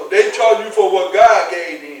above. They charge you for what God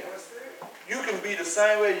gave them. You can be the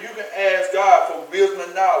same way. You can ask God for wisdom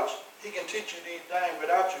and knowledge. He can teach you these things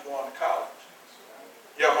without you going to college.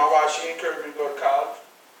 Yeah, my wife, she encouraged me to go to college.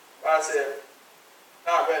 But I said,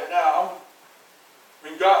 not right now.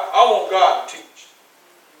 I want God to teach.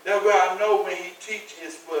 That way I know when He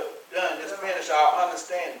teaches what done, it's finished, I'll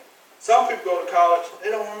understand it. Some people go to college, they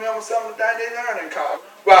don't remember some of the things they learned in college.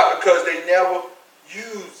 Why? Because they never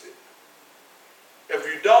use it. If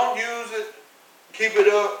you don't use it, keep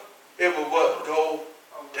it up, it will what? Go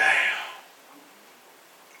down.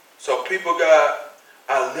 So people, God,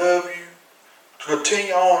 I love you.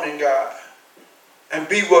 Continue on in God. And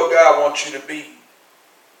be what God wants you to be.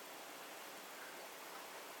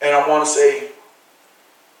 And I want to say,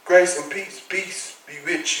 grace and peace be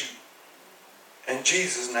with you. In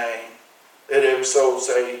Jesus' name, let every soul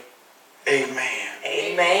say, amen.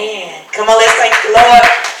 Amen. Come on, let's thank the Lord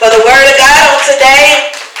for the word of God on today.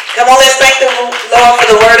 Come on, let's thank the Lord for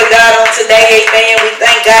the word of God on today. Amen. We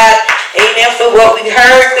thank God, amen, for what we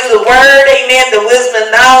heard through the word. Amen. The wisdom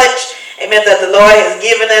and knowledge, amen, that the Lord has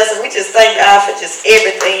given us. And we just thank God for just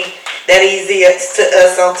everything that He is to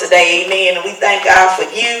us on today. Amen. And we thank God for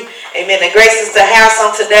you. Amen. The graces to house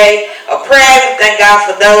on today. A prayer. We thank God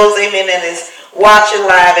for those, amen, that is watching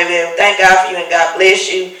live. Amen. Thank God for you and God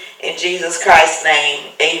bless you. In Jesus Christ's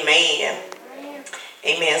name. Amen.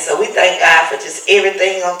 Amen. So we thank God for just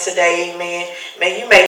everything on today. Amen. Man, you may